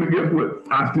to do it, and guess what?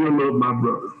 I still love my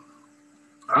brother.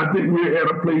 I think we're at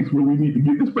a place where we need to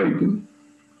get the spanking,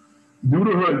 do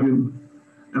the hugging,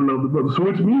 and love the brother. So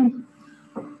which means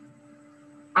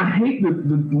I hate the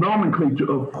nomenclature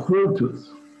of quotas.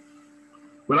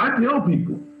 But I tell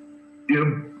people,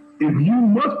 if you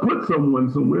must put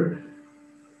someone somewhere,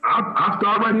 I'll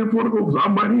start right here in front of because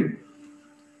I'm right here.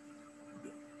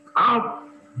 I'll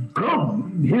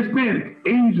come, Hispanic,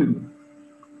 Asian,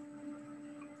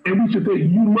 and we should say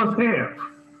you must have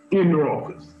in your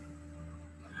office.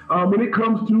 When it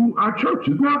comes to our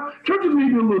churches. Now, churches may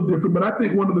be a little different, but I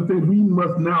think one of the things we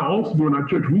must now also do in our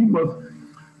church, we must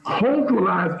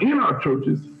culturalize in our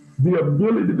churches the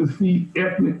ability to see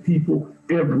ethnic people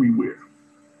everywhere.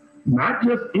 Not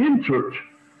just in church,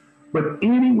 but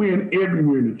anywhere and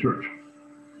everywhere in the church.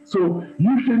 So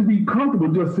you shouldn't be comfortable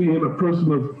just seeing a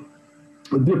person of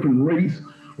a different race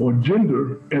or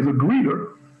gender as a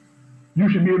greeter. You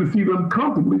should be able to see them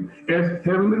comfortably as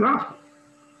having the gospel.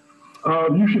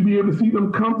 You should be able to see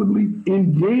them comfortably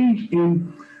engaged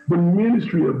in the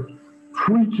ministry of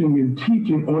preaching and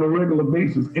teaching on a regular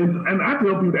basis. And I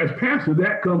tell people as pastors,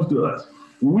 that comes to us.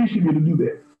 We should be able to do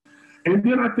that. And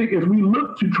then I think as we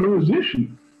look to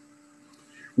transition,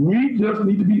 we just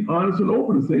need to be honest and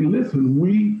open and say, listen,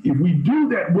 if we do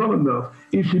that well enough,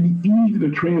 it should be easy to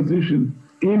transition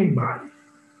anybody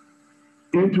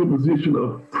into a position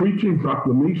of preaching,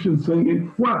 proclamation,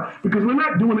 singing. Why? Because we're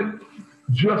not doing it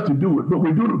just to do it, but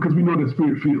we're doing it because we know they're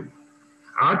spirit-filled.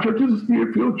 Our church is a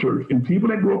spirit-filled church, and people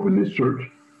that grow up in this church,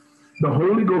 the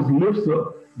Holy Ghost lifts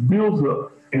up, builds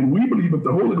up, and we believe if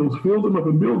the Holy Ghost fills them up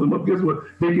and builds them up, guess what?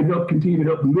 They can help continue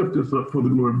to help lift us up for the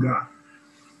glory of God.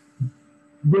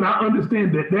 But I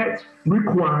understand that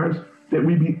requires that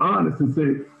we be honest and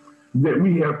say that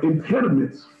we have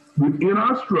impediments within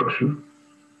our structure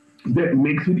that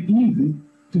makes it easy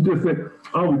to just say,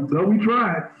 oh, we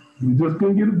tried, we just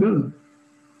couldn't get it done.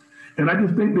 And I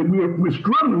just think that we're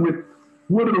struggling with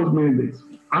what are those mandates.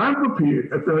 I'm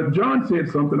prepared. John said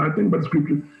something, I think about the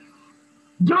scripture.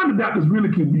 John the Baptist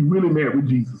really can be really mad with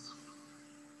Jesus.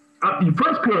 Your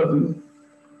first cousin,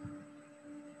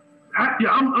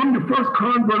 I'm the first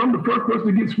convert, I'm the first person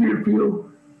to get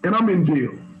spirit-filled, and I'm in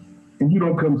jail, and you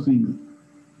don't come see me.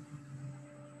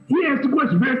 He asked the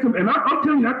question very simple, and I'm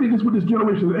telling you, I think it's what this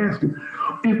generation is asking.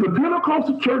 Is the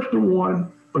Pentecostal church the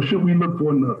one, or should we look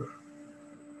for another?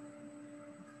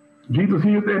 Jesus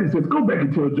hears that and says, go back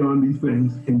and tell John these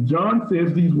things. And John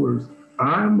says these words,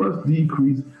 I must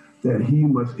decrease that he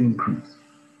must increase.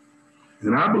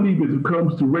 And I believe as it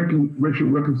comes to racial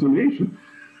reconciliation,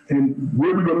 and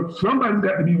where we're going to, somebody's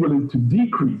got to be willing to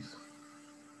decrease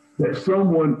that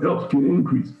someone else can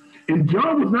increase. And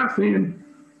John was not saying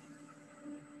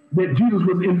that Jesus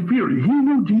was inferior. He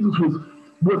knew Jesus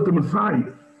was the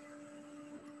Messiah.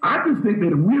 I just think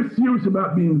that if we're serious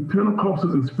about being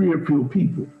Pentecostals and spirit-filled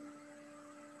people,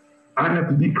 I have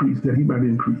to decrease that he might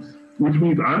increase, which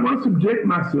means I'm going to subject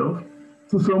myself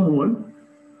to someone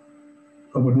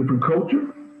of a different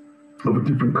culture, of a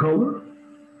different color,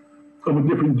 of a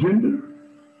different gender,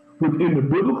 within the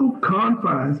biblical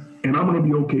confines, and I'm going to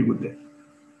be okay with that.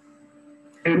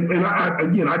 And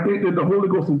I think that the Holy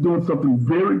Ghost is doing something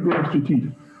very, very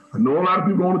strategic. I know a lot of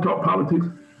people want to talk politics,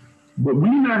 but we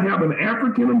now have an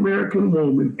African-American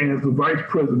woman as the vice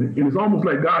president. And it's almost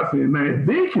like God saying, now, if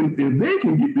they can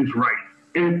get this right,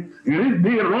 and it's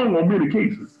dead wrong on many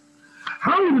cases,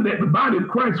 how is it that the body of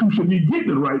Christ, who should be getting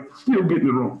it right, still getting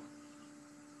it wrong?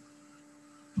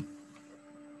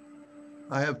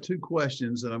 I have two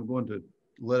questions, and I'm going to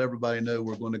let everybody know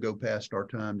we're going to go past our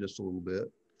time just a little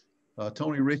bit.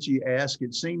 Tony Ritchie asked,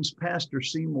 it seems Pastor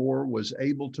Seymour was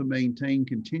able to maintain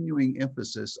continuing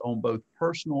emphasis on both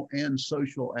personal and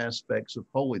social aspects of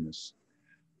holiness.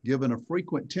 Given a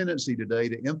frequent tendency today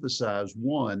to emphasize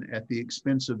one at the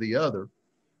expense of the other,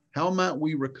 how might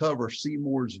we recover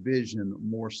Seymour's vision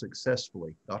more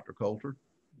successfully? Dr. Coulter?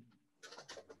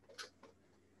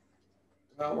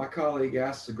 Well, my colleague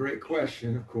asks a great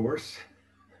question, of course.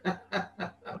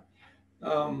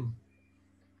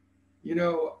 You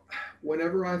know,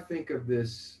 whenever I think of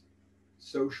this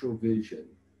social vision,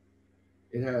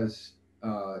 it has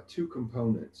two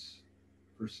components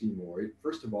for Seymour.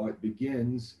 First of all, it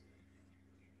begins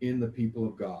in the people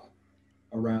of God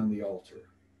around the altar,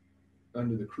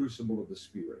 under the crucible of the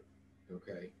Spirit.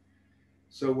 Okay.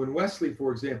 So when Wesley,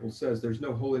 for example, says there's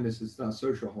no holiness, it's not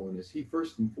social holiness, he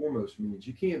first and foremost means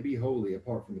you can't be holy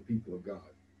apart from the people of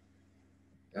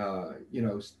God. You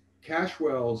know,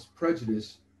 Cashwell's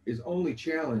prejudice is only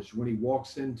challenged when he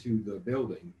walks into the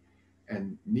building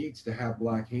and needs to have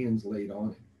black hands laid on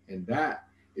him. And that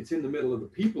it's in the middle of the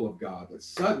people of God that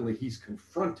suddenly he's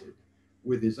confronted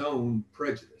with his own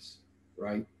prejudice,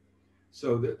 right?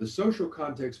 So that the social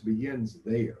context begins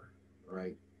there,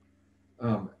 right?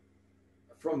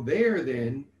 From there,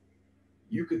 then,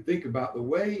 you could think about the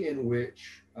way in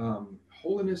which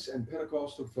holiness and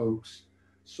Pentecostal folks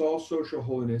saw social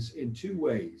holiness in two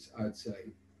ways, I'd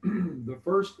say. The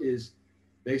first is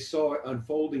they saw it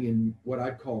unfolding in what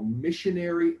I'd call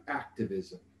missionary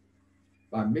activism.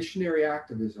 By missionary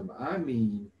activism, I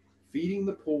mean feeding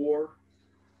the poor,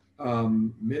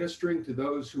 ministering to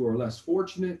those who are less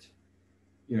fortunate,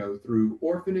 you know, through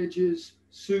orphanages,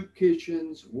 soup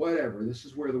kitchens, whatever. This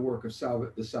is where the work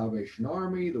of the Salvation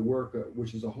Army, the work of,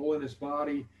 which is a holiness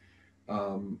body.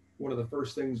 One of the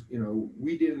first things, you know,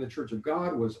 we did in the Church of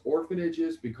God was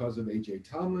orphanages because of A.J.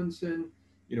 Tomlinson,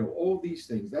 you know, all these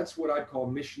things. That's what I call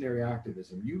missionary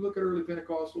activism. You look at early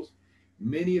Pentecostals,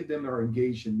 many of them are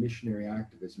engaged in missionary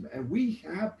activism. And we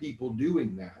have people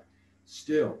doing that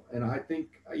still. And I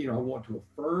think, you know, I want to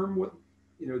affirm what,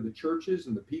 you know, the churches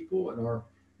and the people in our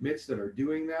midst that are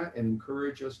doing that and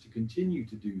encourage us to continue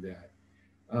to do that.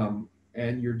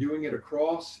 And you're doing it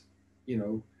across, you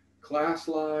know, class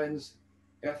lines,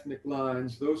 ethnic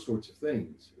lines, those sorts of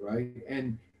things, right?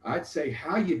 And I'd say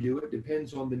how you do it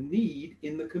depends on the need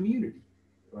in the community,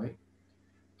 right?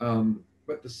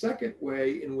 But the second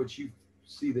way in which you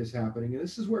see this happening, and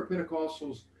this is where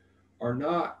Pentecostals are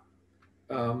not,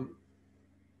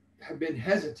 have been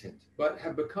hesitant, but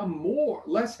have become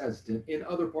less hesitant in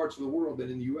other parts of the world than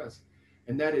in the US,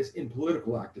 and that is in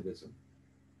political activism.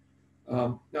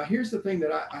 Now, here's the thing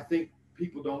that I think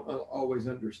people don't always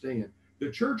understand. The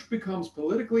church becomes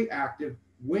politically active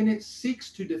when it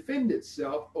seeks to defend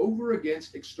itself over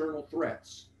against external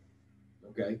threats,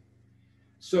 okay?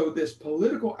 So this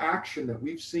political action that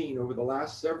we've seen over the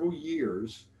last several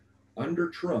years under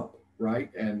Trump, right?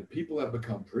 And people have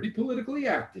become pretty politically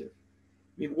active.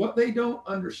 I mean, what they don't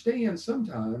understand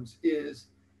sometimes is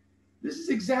this is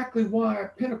exactly why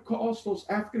Pentecostals,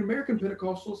 African-American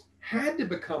Pentecostals, had to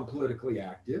become politically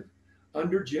active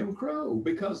under Jim Crow,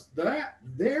 because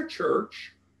their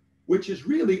church, which is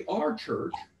really our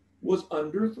church, was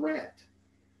under threat.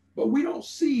 But we don't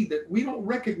see that, we don't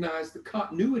recognize the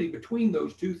continuity between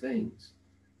those two things,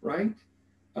 right?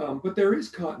 But there is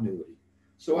continuity.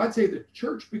 So I'd say the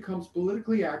church becomes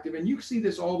politically active, and you see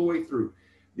this all the way through.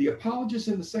 The apologists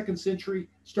in the 2nd century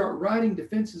start writing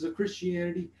defenses of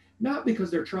Christianity, not because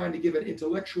they're trying to give an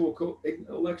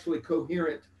intellectually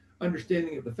coherent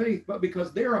understanding of the faith, but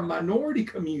because they're a minority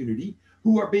community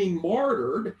who are being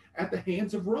martyred at the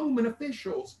hands of Roman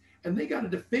officials, and they got to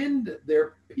defend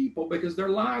their people because their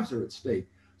lives are at stake.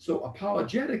 So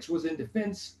apologetics was in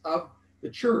defense of the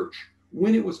church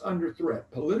when it was under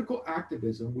threat. Political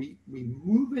activism, we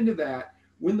move into that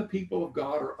when the people of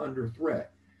God are under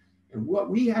threat. And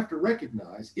what we have to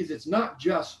recognize is it's not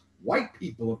just white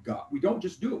people of God. We don't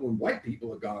just do it when white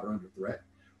people of God are under threat.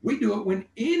 We do it when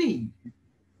any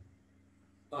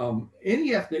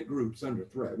ethnic group's under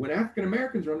threat. When African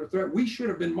Americans are under threat, we should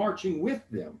have been marching with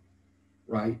them,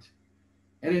 right?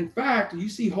 And in fact, you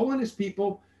see holiness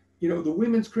people, you know, the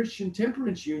Women's Christian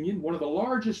Temperance Union, one of the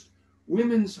largest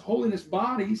women's holiness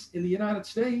bodies in the United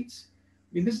States.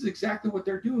 I mean, this is exactly what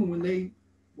they're doing when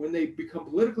they become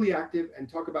politically active and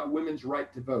talk about women's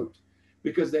right to vote,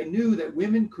 because they knew that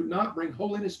women could not bring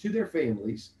holiness to their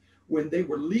families when they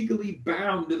were legally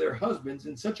bound to their husbands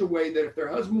in such a way that if their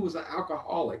husband was an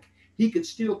alcoholic, he could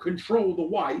still control the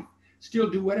wife, still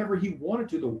do whatever he wanted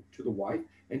to the wife,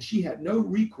 and she had no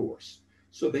recourse.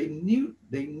 So they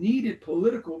needed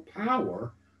political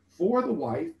power for the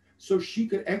wife so she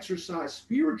could exercise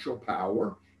spiritual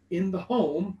power in the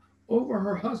home over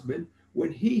her husband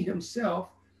when he himself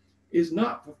is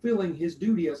not fulfilling his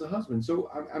duty as a husband. So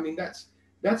I mean,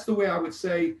 That's the way I would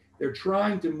say they're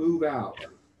trying to move out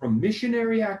from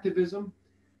missionary activism,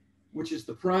 which is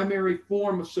the primary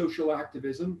form of social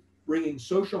activism, bringing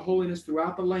social holiness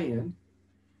throughout the land,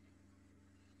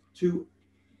 to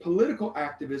political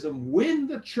activism when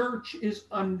the church is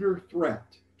under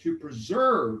threat, to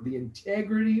preserve the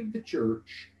integrity of the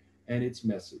church and its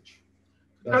message.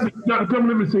 Dr.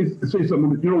 Tomberlin, let me say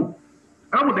something. You know,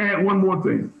 I would add one more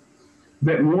thing.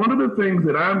 That one of the things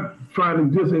that I'm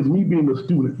finding, just as me being a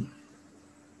student,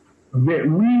 that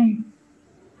we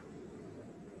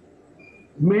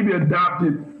maybe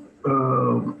adopted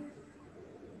a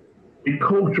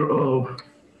culture of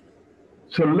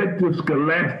selective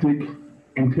scholastic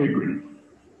integrity.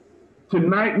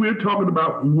 Tonight we're talking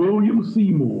about William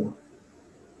Seymour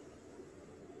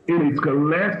in a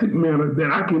scholastic manner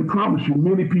that I can promise you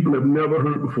many people have never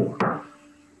heard before.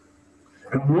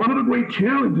 And one of the great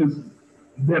challenges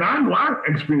that I know I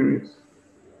experienced,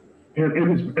 and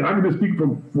I can just speak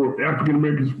for African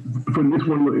Americans from this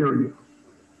one little area,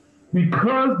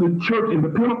 because the church in the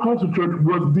Pentecostal church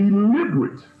was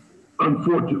deliberate,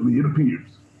 unfortunately, it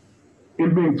appears,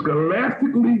 in being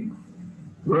scholastically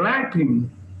lacking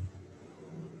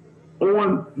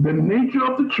on the nature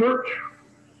of the church,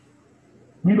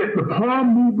 be that the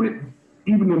Palm movement,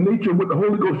 even the nature of what the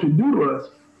Holy Ghost should do to us,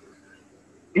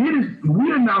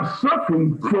 we are now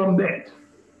suffering from that.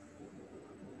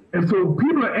 And so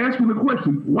people are asking the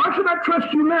question, why should I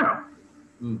trust you now?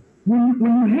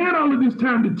 When you had all of this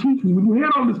time to teach me, when you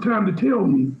had all this time to tell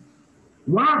me,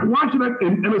 why should I?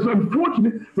 And it's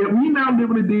unfortunate that we now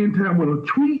live in a day and time when a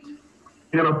tweet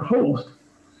and a post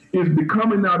is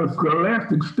becoming now the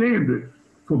scholastic standard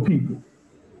for people.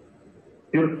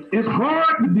 It's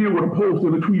hard to deal with a post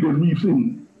and a tweet as we've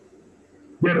seen.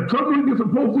 That if someone gets a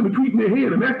post and a tweet in their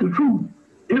head and that's the truth,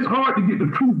 it's hard to get the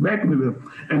truth back into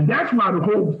them. And that's why the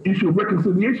whole issue of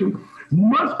reconciliation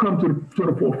must come to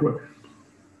the forefront.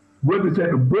 Whether it's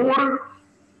at the border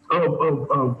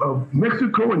of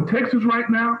Mexico and Texas right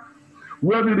now,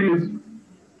 whether it is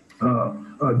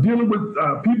dealing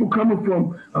with people coming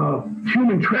from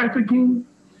human trafficking,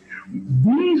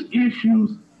 these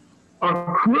issues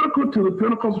are critical to the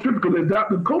Pentecostal church because as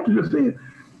Dr. Coulter just said,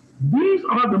 these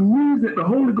are the means that the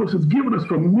Holy Ghost has given us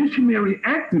for missionary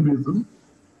activism,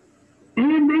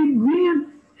 and they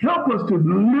then help us to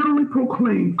literally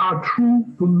proclaim our true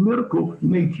political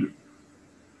nature,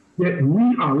 that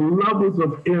we are lovers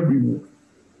of everyone.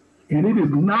 And it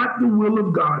is not the will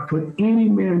of God for any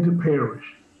man to perish.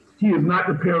 He is not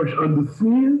to perish under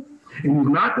sin, and he's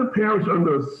not to perish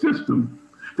under a system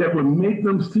that would make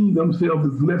them see themselves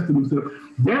as less than themselves.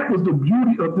 That was the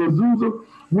beauty of the Azusa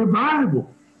revival.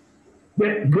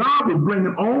 That God was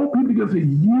bringing all people together and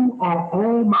say, you are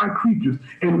all my creatures.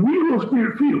 And we will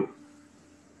spirit filled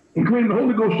and claim the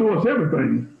Holy Ghost show us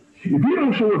everything. If he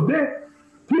don't show us that,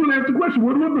 people ask the question,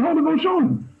 what the Holy Ghost show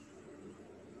you?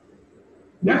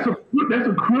 That's a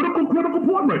critical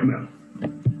point right now.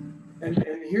 And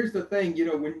here's the thing,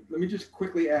 let me just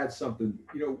quickly add something.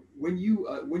 When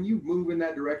you move in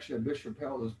that direction that Bishop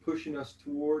Pelt is pushing us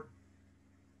toward,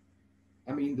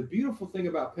 I mean, the beautiful thing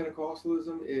about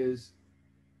Pentecostalism is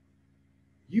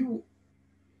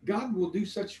God will do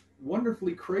such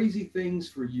wonderfully crazy things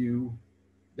for you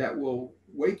that will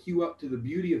wake you up to the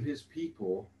beauty of his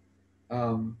people,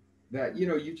 that,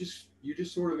 you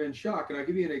just sort of in shock. And I'll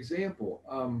give you an example.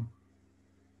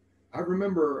 I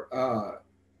remember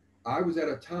I was at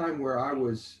a time where I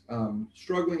was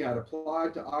struggling. I'd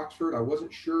applied to Oxford. I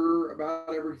wasn't sure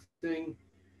about everything.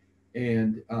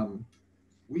 And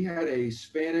we had a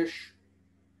Spanish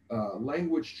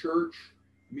language church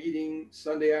meeting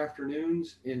Sunday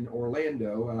afternoons in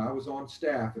Orlando, and I was on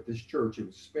staff at this church. It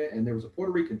was and there was a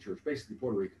Puerto Rican church, basically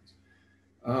Puerto Ricans.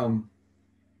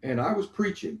 And I was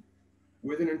preaching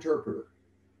with an interpreter.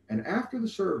 And after the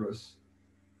service,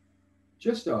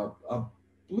 just a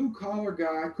blue collar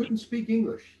guy, couldn't speak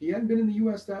English. He hadn't been in the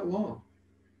U.S. that long.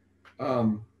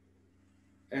 And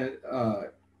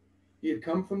he had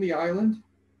come from the island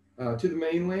to the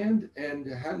mainland and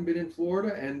hadn't been in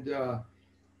Florida. And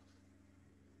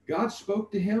God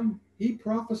spoke to him. He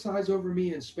prophesies over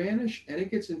me in Spanish, and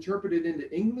it gets interpreted into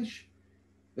English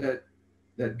that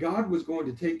God was going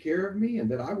to take care of me and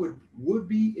that I would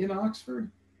be in Oxford.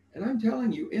 And I'm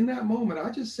telling you, in that moment,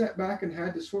 I just sat back and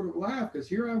had to sort of laugh, because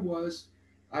here I was.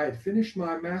 I had finished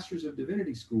my Master's of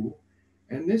Divinity school,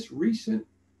 and this recent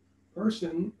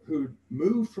person who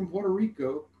moved from Puerto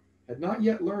Rico had not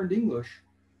yet learned English,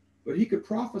 but he could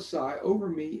prophesy over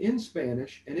me in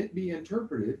Spanish and it be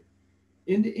interpreted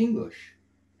into English.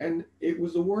 And it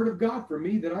was the word of God for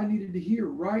me that I needed to hear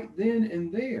right then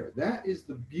and there. That is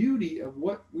the beauty of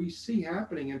what we see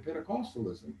happening in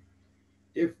Pentecostalism.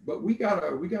 But we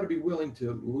gotta be willing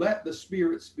to let the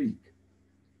Spirit speak,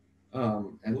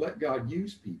 and let God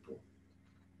use people.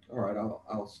 All right,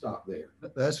 I'll stop there.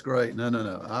 That's great. No.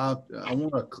 I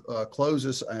want to close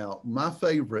this out. My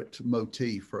favorite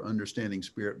motif for understanding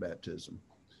Spirit baptism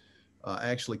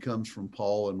actually comes from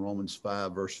Paul in Romans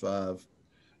 5, verse 5,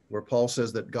 where Paul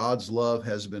says that God's love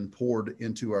has been poured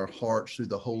into our hearts through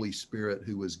the Holy Spirit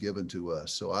who was given to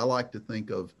us. So I like to think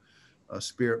of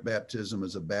Spirit baptism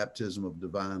as a baptism of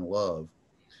divine love.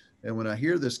 And when I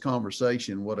hear this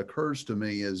conversation, what occurs to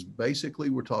me is basically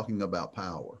we're talking about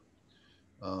power.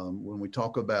 When we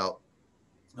talk about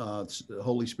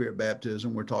Holy Spirit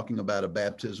baptism, we're talking about a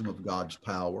baptism of God's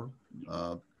power,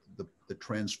 the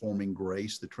transforming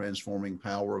grace, the transforming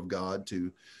power of God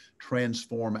to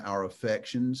transform our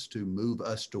affections, to move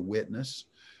us to witness.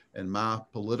 And my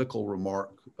political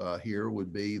remark here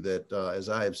would be that, as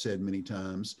I have said many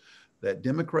times, that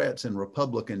Democrats and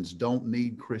Republicans don't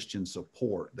need Christian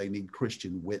support. They need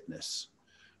Christian witness.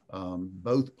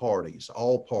 Both parties,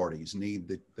 all parties need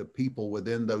the people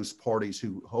within those parties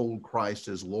who hold Christ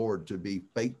as Lord to be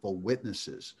faithful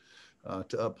witnesses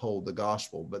to uphold the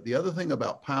gospel. But the other thing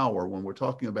about power, when we're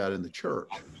talking about in the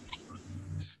church,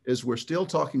 is we're still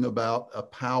talking about a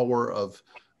power of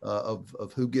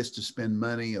who gets to spend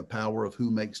money, a power of who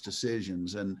makes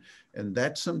decisions. And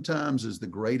that sometimes is the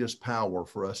greatest power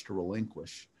for us to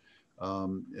relinquish.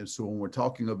 And so when we're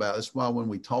talking about, that's why when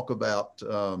we talk about,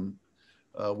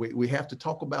 we have to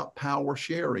talk about power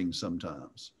sharing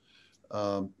sometimes.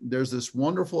 There's this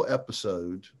wonderful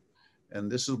episode,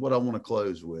 and this is what I want to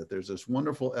close with. There's this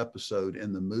wonderful episode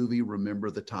in the movie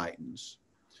Remember the Titans.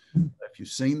 If you've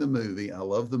seen the movie, I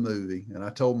love the movie. And I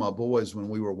told my boys when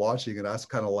we were watching it, I was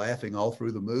kind of laughing all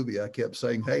through the movie. I kept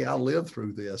saying, hey, I lived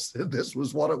through this. This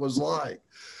was what it was like.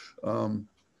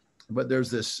 But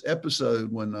there's this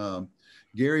episode when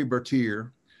Gary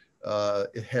Bertier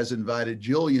has invited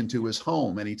Julian to his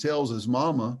home, and he tells his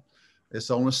mama, it's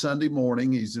on a Sunday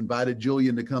morning, he's invited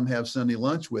Julian to come have Sunday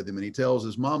lunch with him, and he tells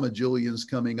his mama Julian's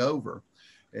coming over,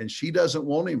 and she doesn't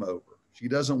want him over. She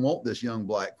doesn't want this young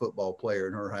black football player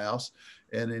in her house.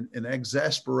 And in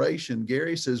exasperation,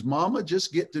 Gary says, Mama,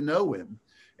 just get to know him.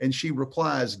 And she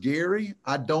replies, Gary,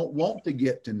 I don't want to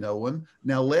get to know him.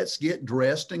 Now let's get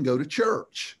dressed and go to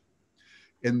church.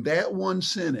 In that one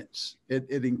sentence, it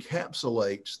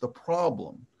encapsulates the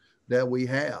problem that we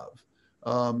have.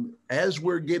 As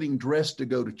we're getting dressed to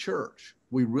go to church,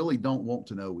 we really don't want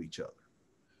to know each other.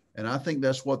 And I think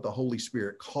that's what the Holy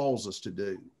Spirit calls us to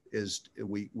do, is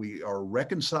we are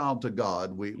reconciled to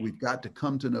God. We've got to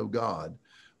come to know God,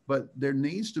 but there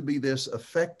needs to be this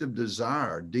effective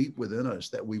desire deep within us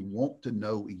that we want to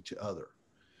know each other.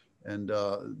 And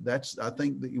that's, I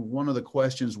think, that one of the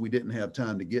questions we didn't have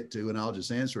time to get to, and I'll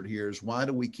just answer it here, is why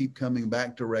do we keep coming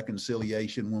back to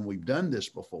reconciliation when we've done this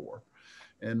before?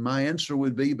 And my answer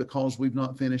would be because we've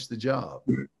not finished the job.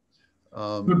 Can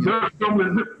I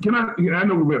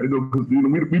know we have to go because we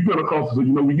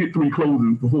Pentecostals, so we get 3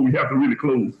 closings before we have to really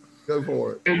close. Go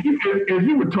for it. As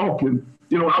you were talking,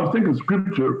 I was thinking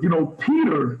scripture.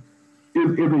 Peter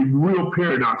is a real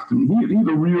paradox to me.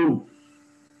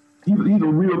 He's a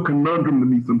real conundrum to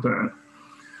me sometimes.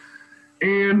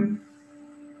 And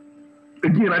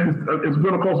again, as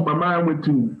Pentecostal, my mind went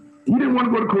to, he didn't want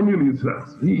to go to Cornelius'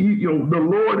 house. The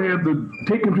Lord had to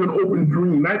take him to an open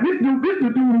dream. Now, this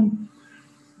dude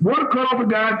want to cut off a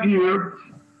guy's ear.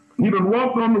 He done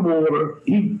walked on the water.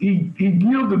 He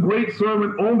gives a great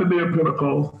sermon on the day of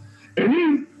Pentecost, and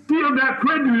he still got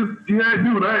prejudice. Dude,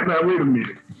 now wait a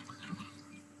minute.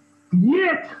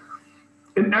 Yet,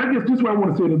 and I guess this is what I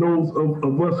want to say to those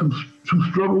of us who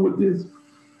struggle with this.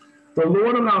 The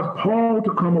Lord allows Paul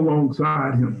to come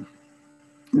alongside him.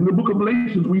 In the book of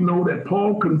Galatians, we know that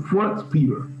Paul confronts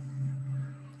Peter.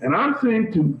 And I'm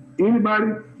saying to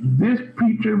anybody, this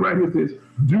preacher right here says,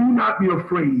 do not be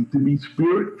afraid to be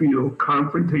spirit-filled,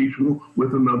 confrontational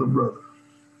with another brother.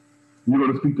 You're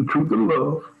going to speak the truth in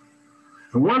love.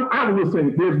 And I will say,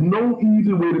 there's no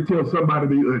easy way to tell somebody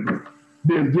they're ugly.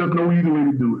 There's just no easy way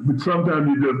to do it. But sometimes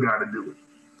you just got to do it.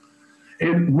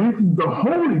 And with the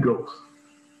Holy Ghost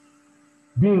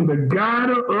being the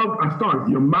guider of,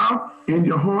 your mouth and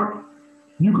your heart,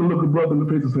 you can look a brother in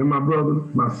the face and say, my brother,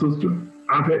 my sister,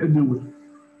 I've had to do it.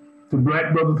 To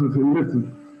black brothers and say,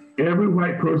 listen, every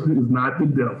white person is not the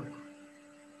devil.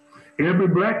 Every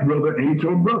black brother ain't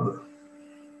your brother.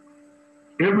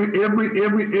 Every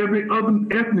other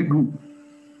ethnic group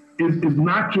is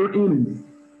not your enemy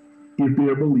if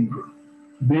they're a believer.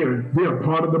 They're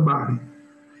part of the body.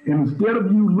 And instead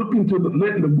of you looking to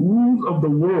letting the rules of the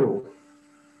world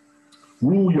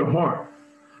rule your heart,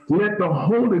 let the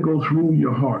Holy Ghost rule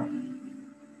your heart.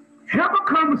 Have a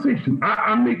conversation.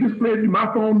 I make this pledge.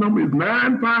 My phone number is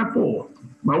 954.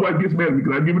 My wife gets mad at me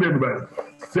because I give it to everybody.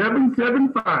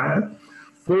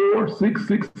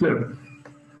 775-4667.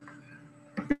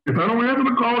 If I don't answer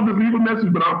the call, just leave a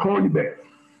message, but I'll call you back.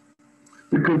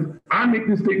 Because I make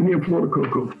this statement here in Florida,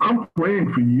 Coco. I'm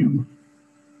praying for you.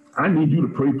 I need you to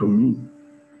pray for me.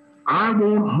 I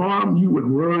won't harm you with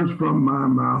words from my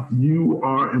mouth. You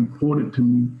are important to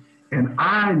me, and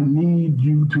I need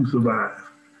you to survive.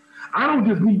 I don't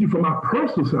just need you for my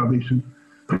personal salvation,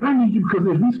 but I need you because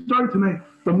as we start tonight,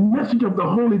 the message of the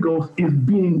Holy Ghost is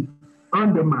being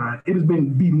undermined. It is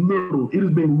being belittled. It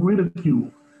is being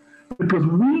ridiculed. Because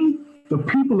we, the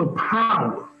people of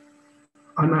power,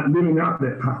 are not living out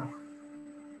that power.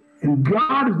 And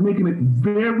God is making it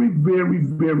very, very,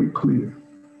 very clear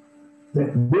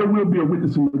that there will be a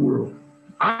witness in the world.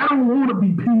 I don't want to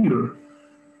be Peter,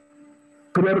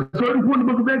 because at a certain point in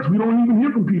the book of Acts, we don't even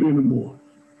hear from Peter anymore.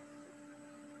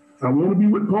 I want to be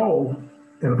with Paul,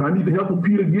 and if I need to help with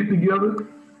Peter get together,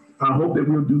 I hope that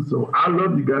we'll do so. I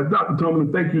love you guys. Dr.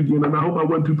 Tomberlin, thank you again, and I hope I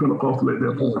wasn't too Pentecostal at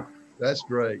that point. That's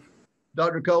great.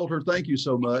 Dr. Coulter, thank you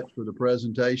so much for the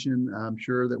presentation. I'm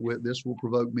sure that this will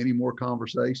provoke many more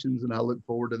conversations, and I look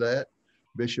forward to that.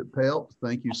 Bishop Pelt,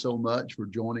 thank you so much for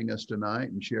joining us tonight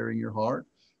and sharing your heart.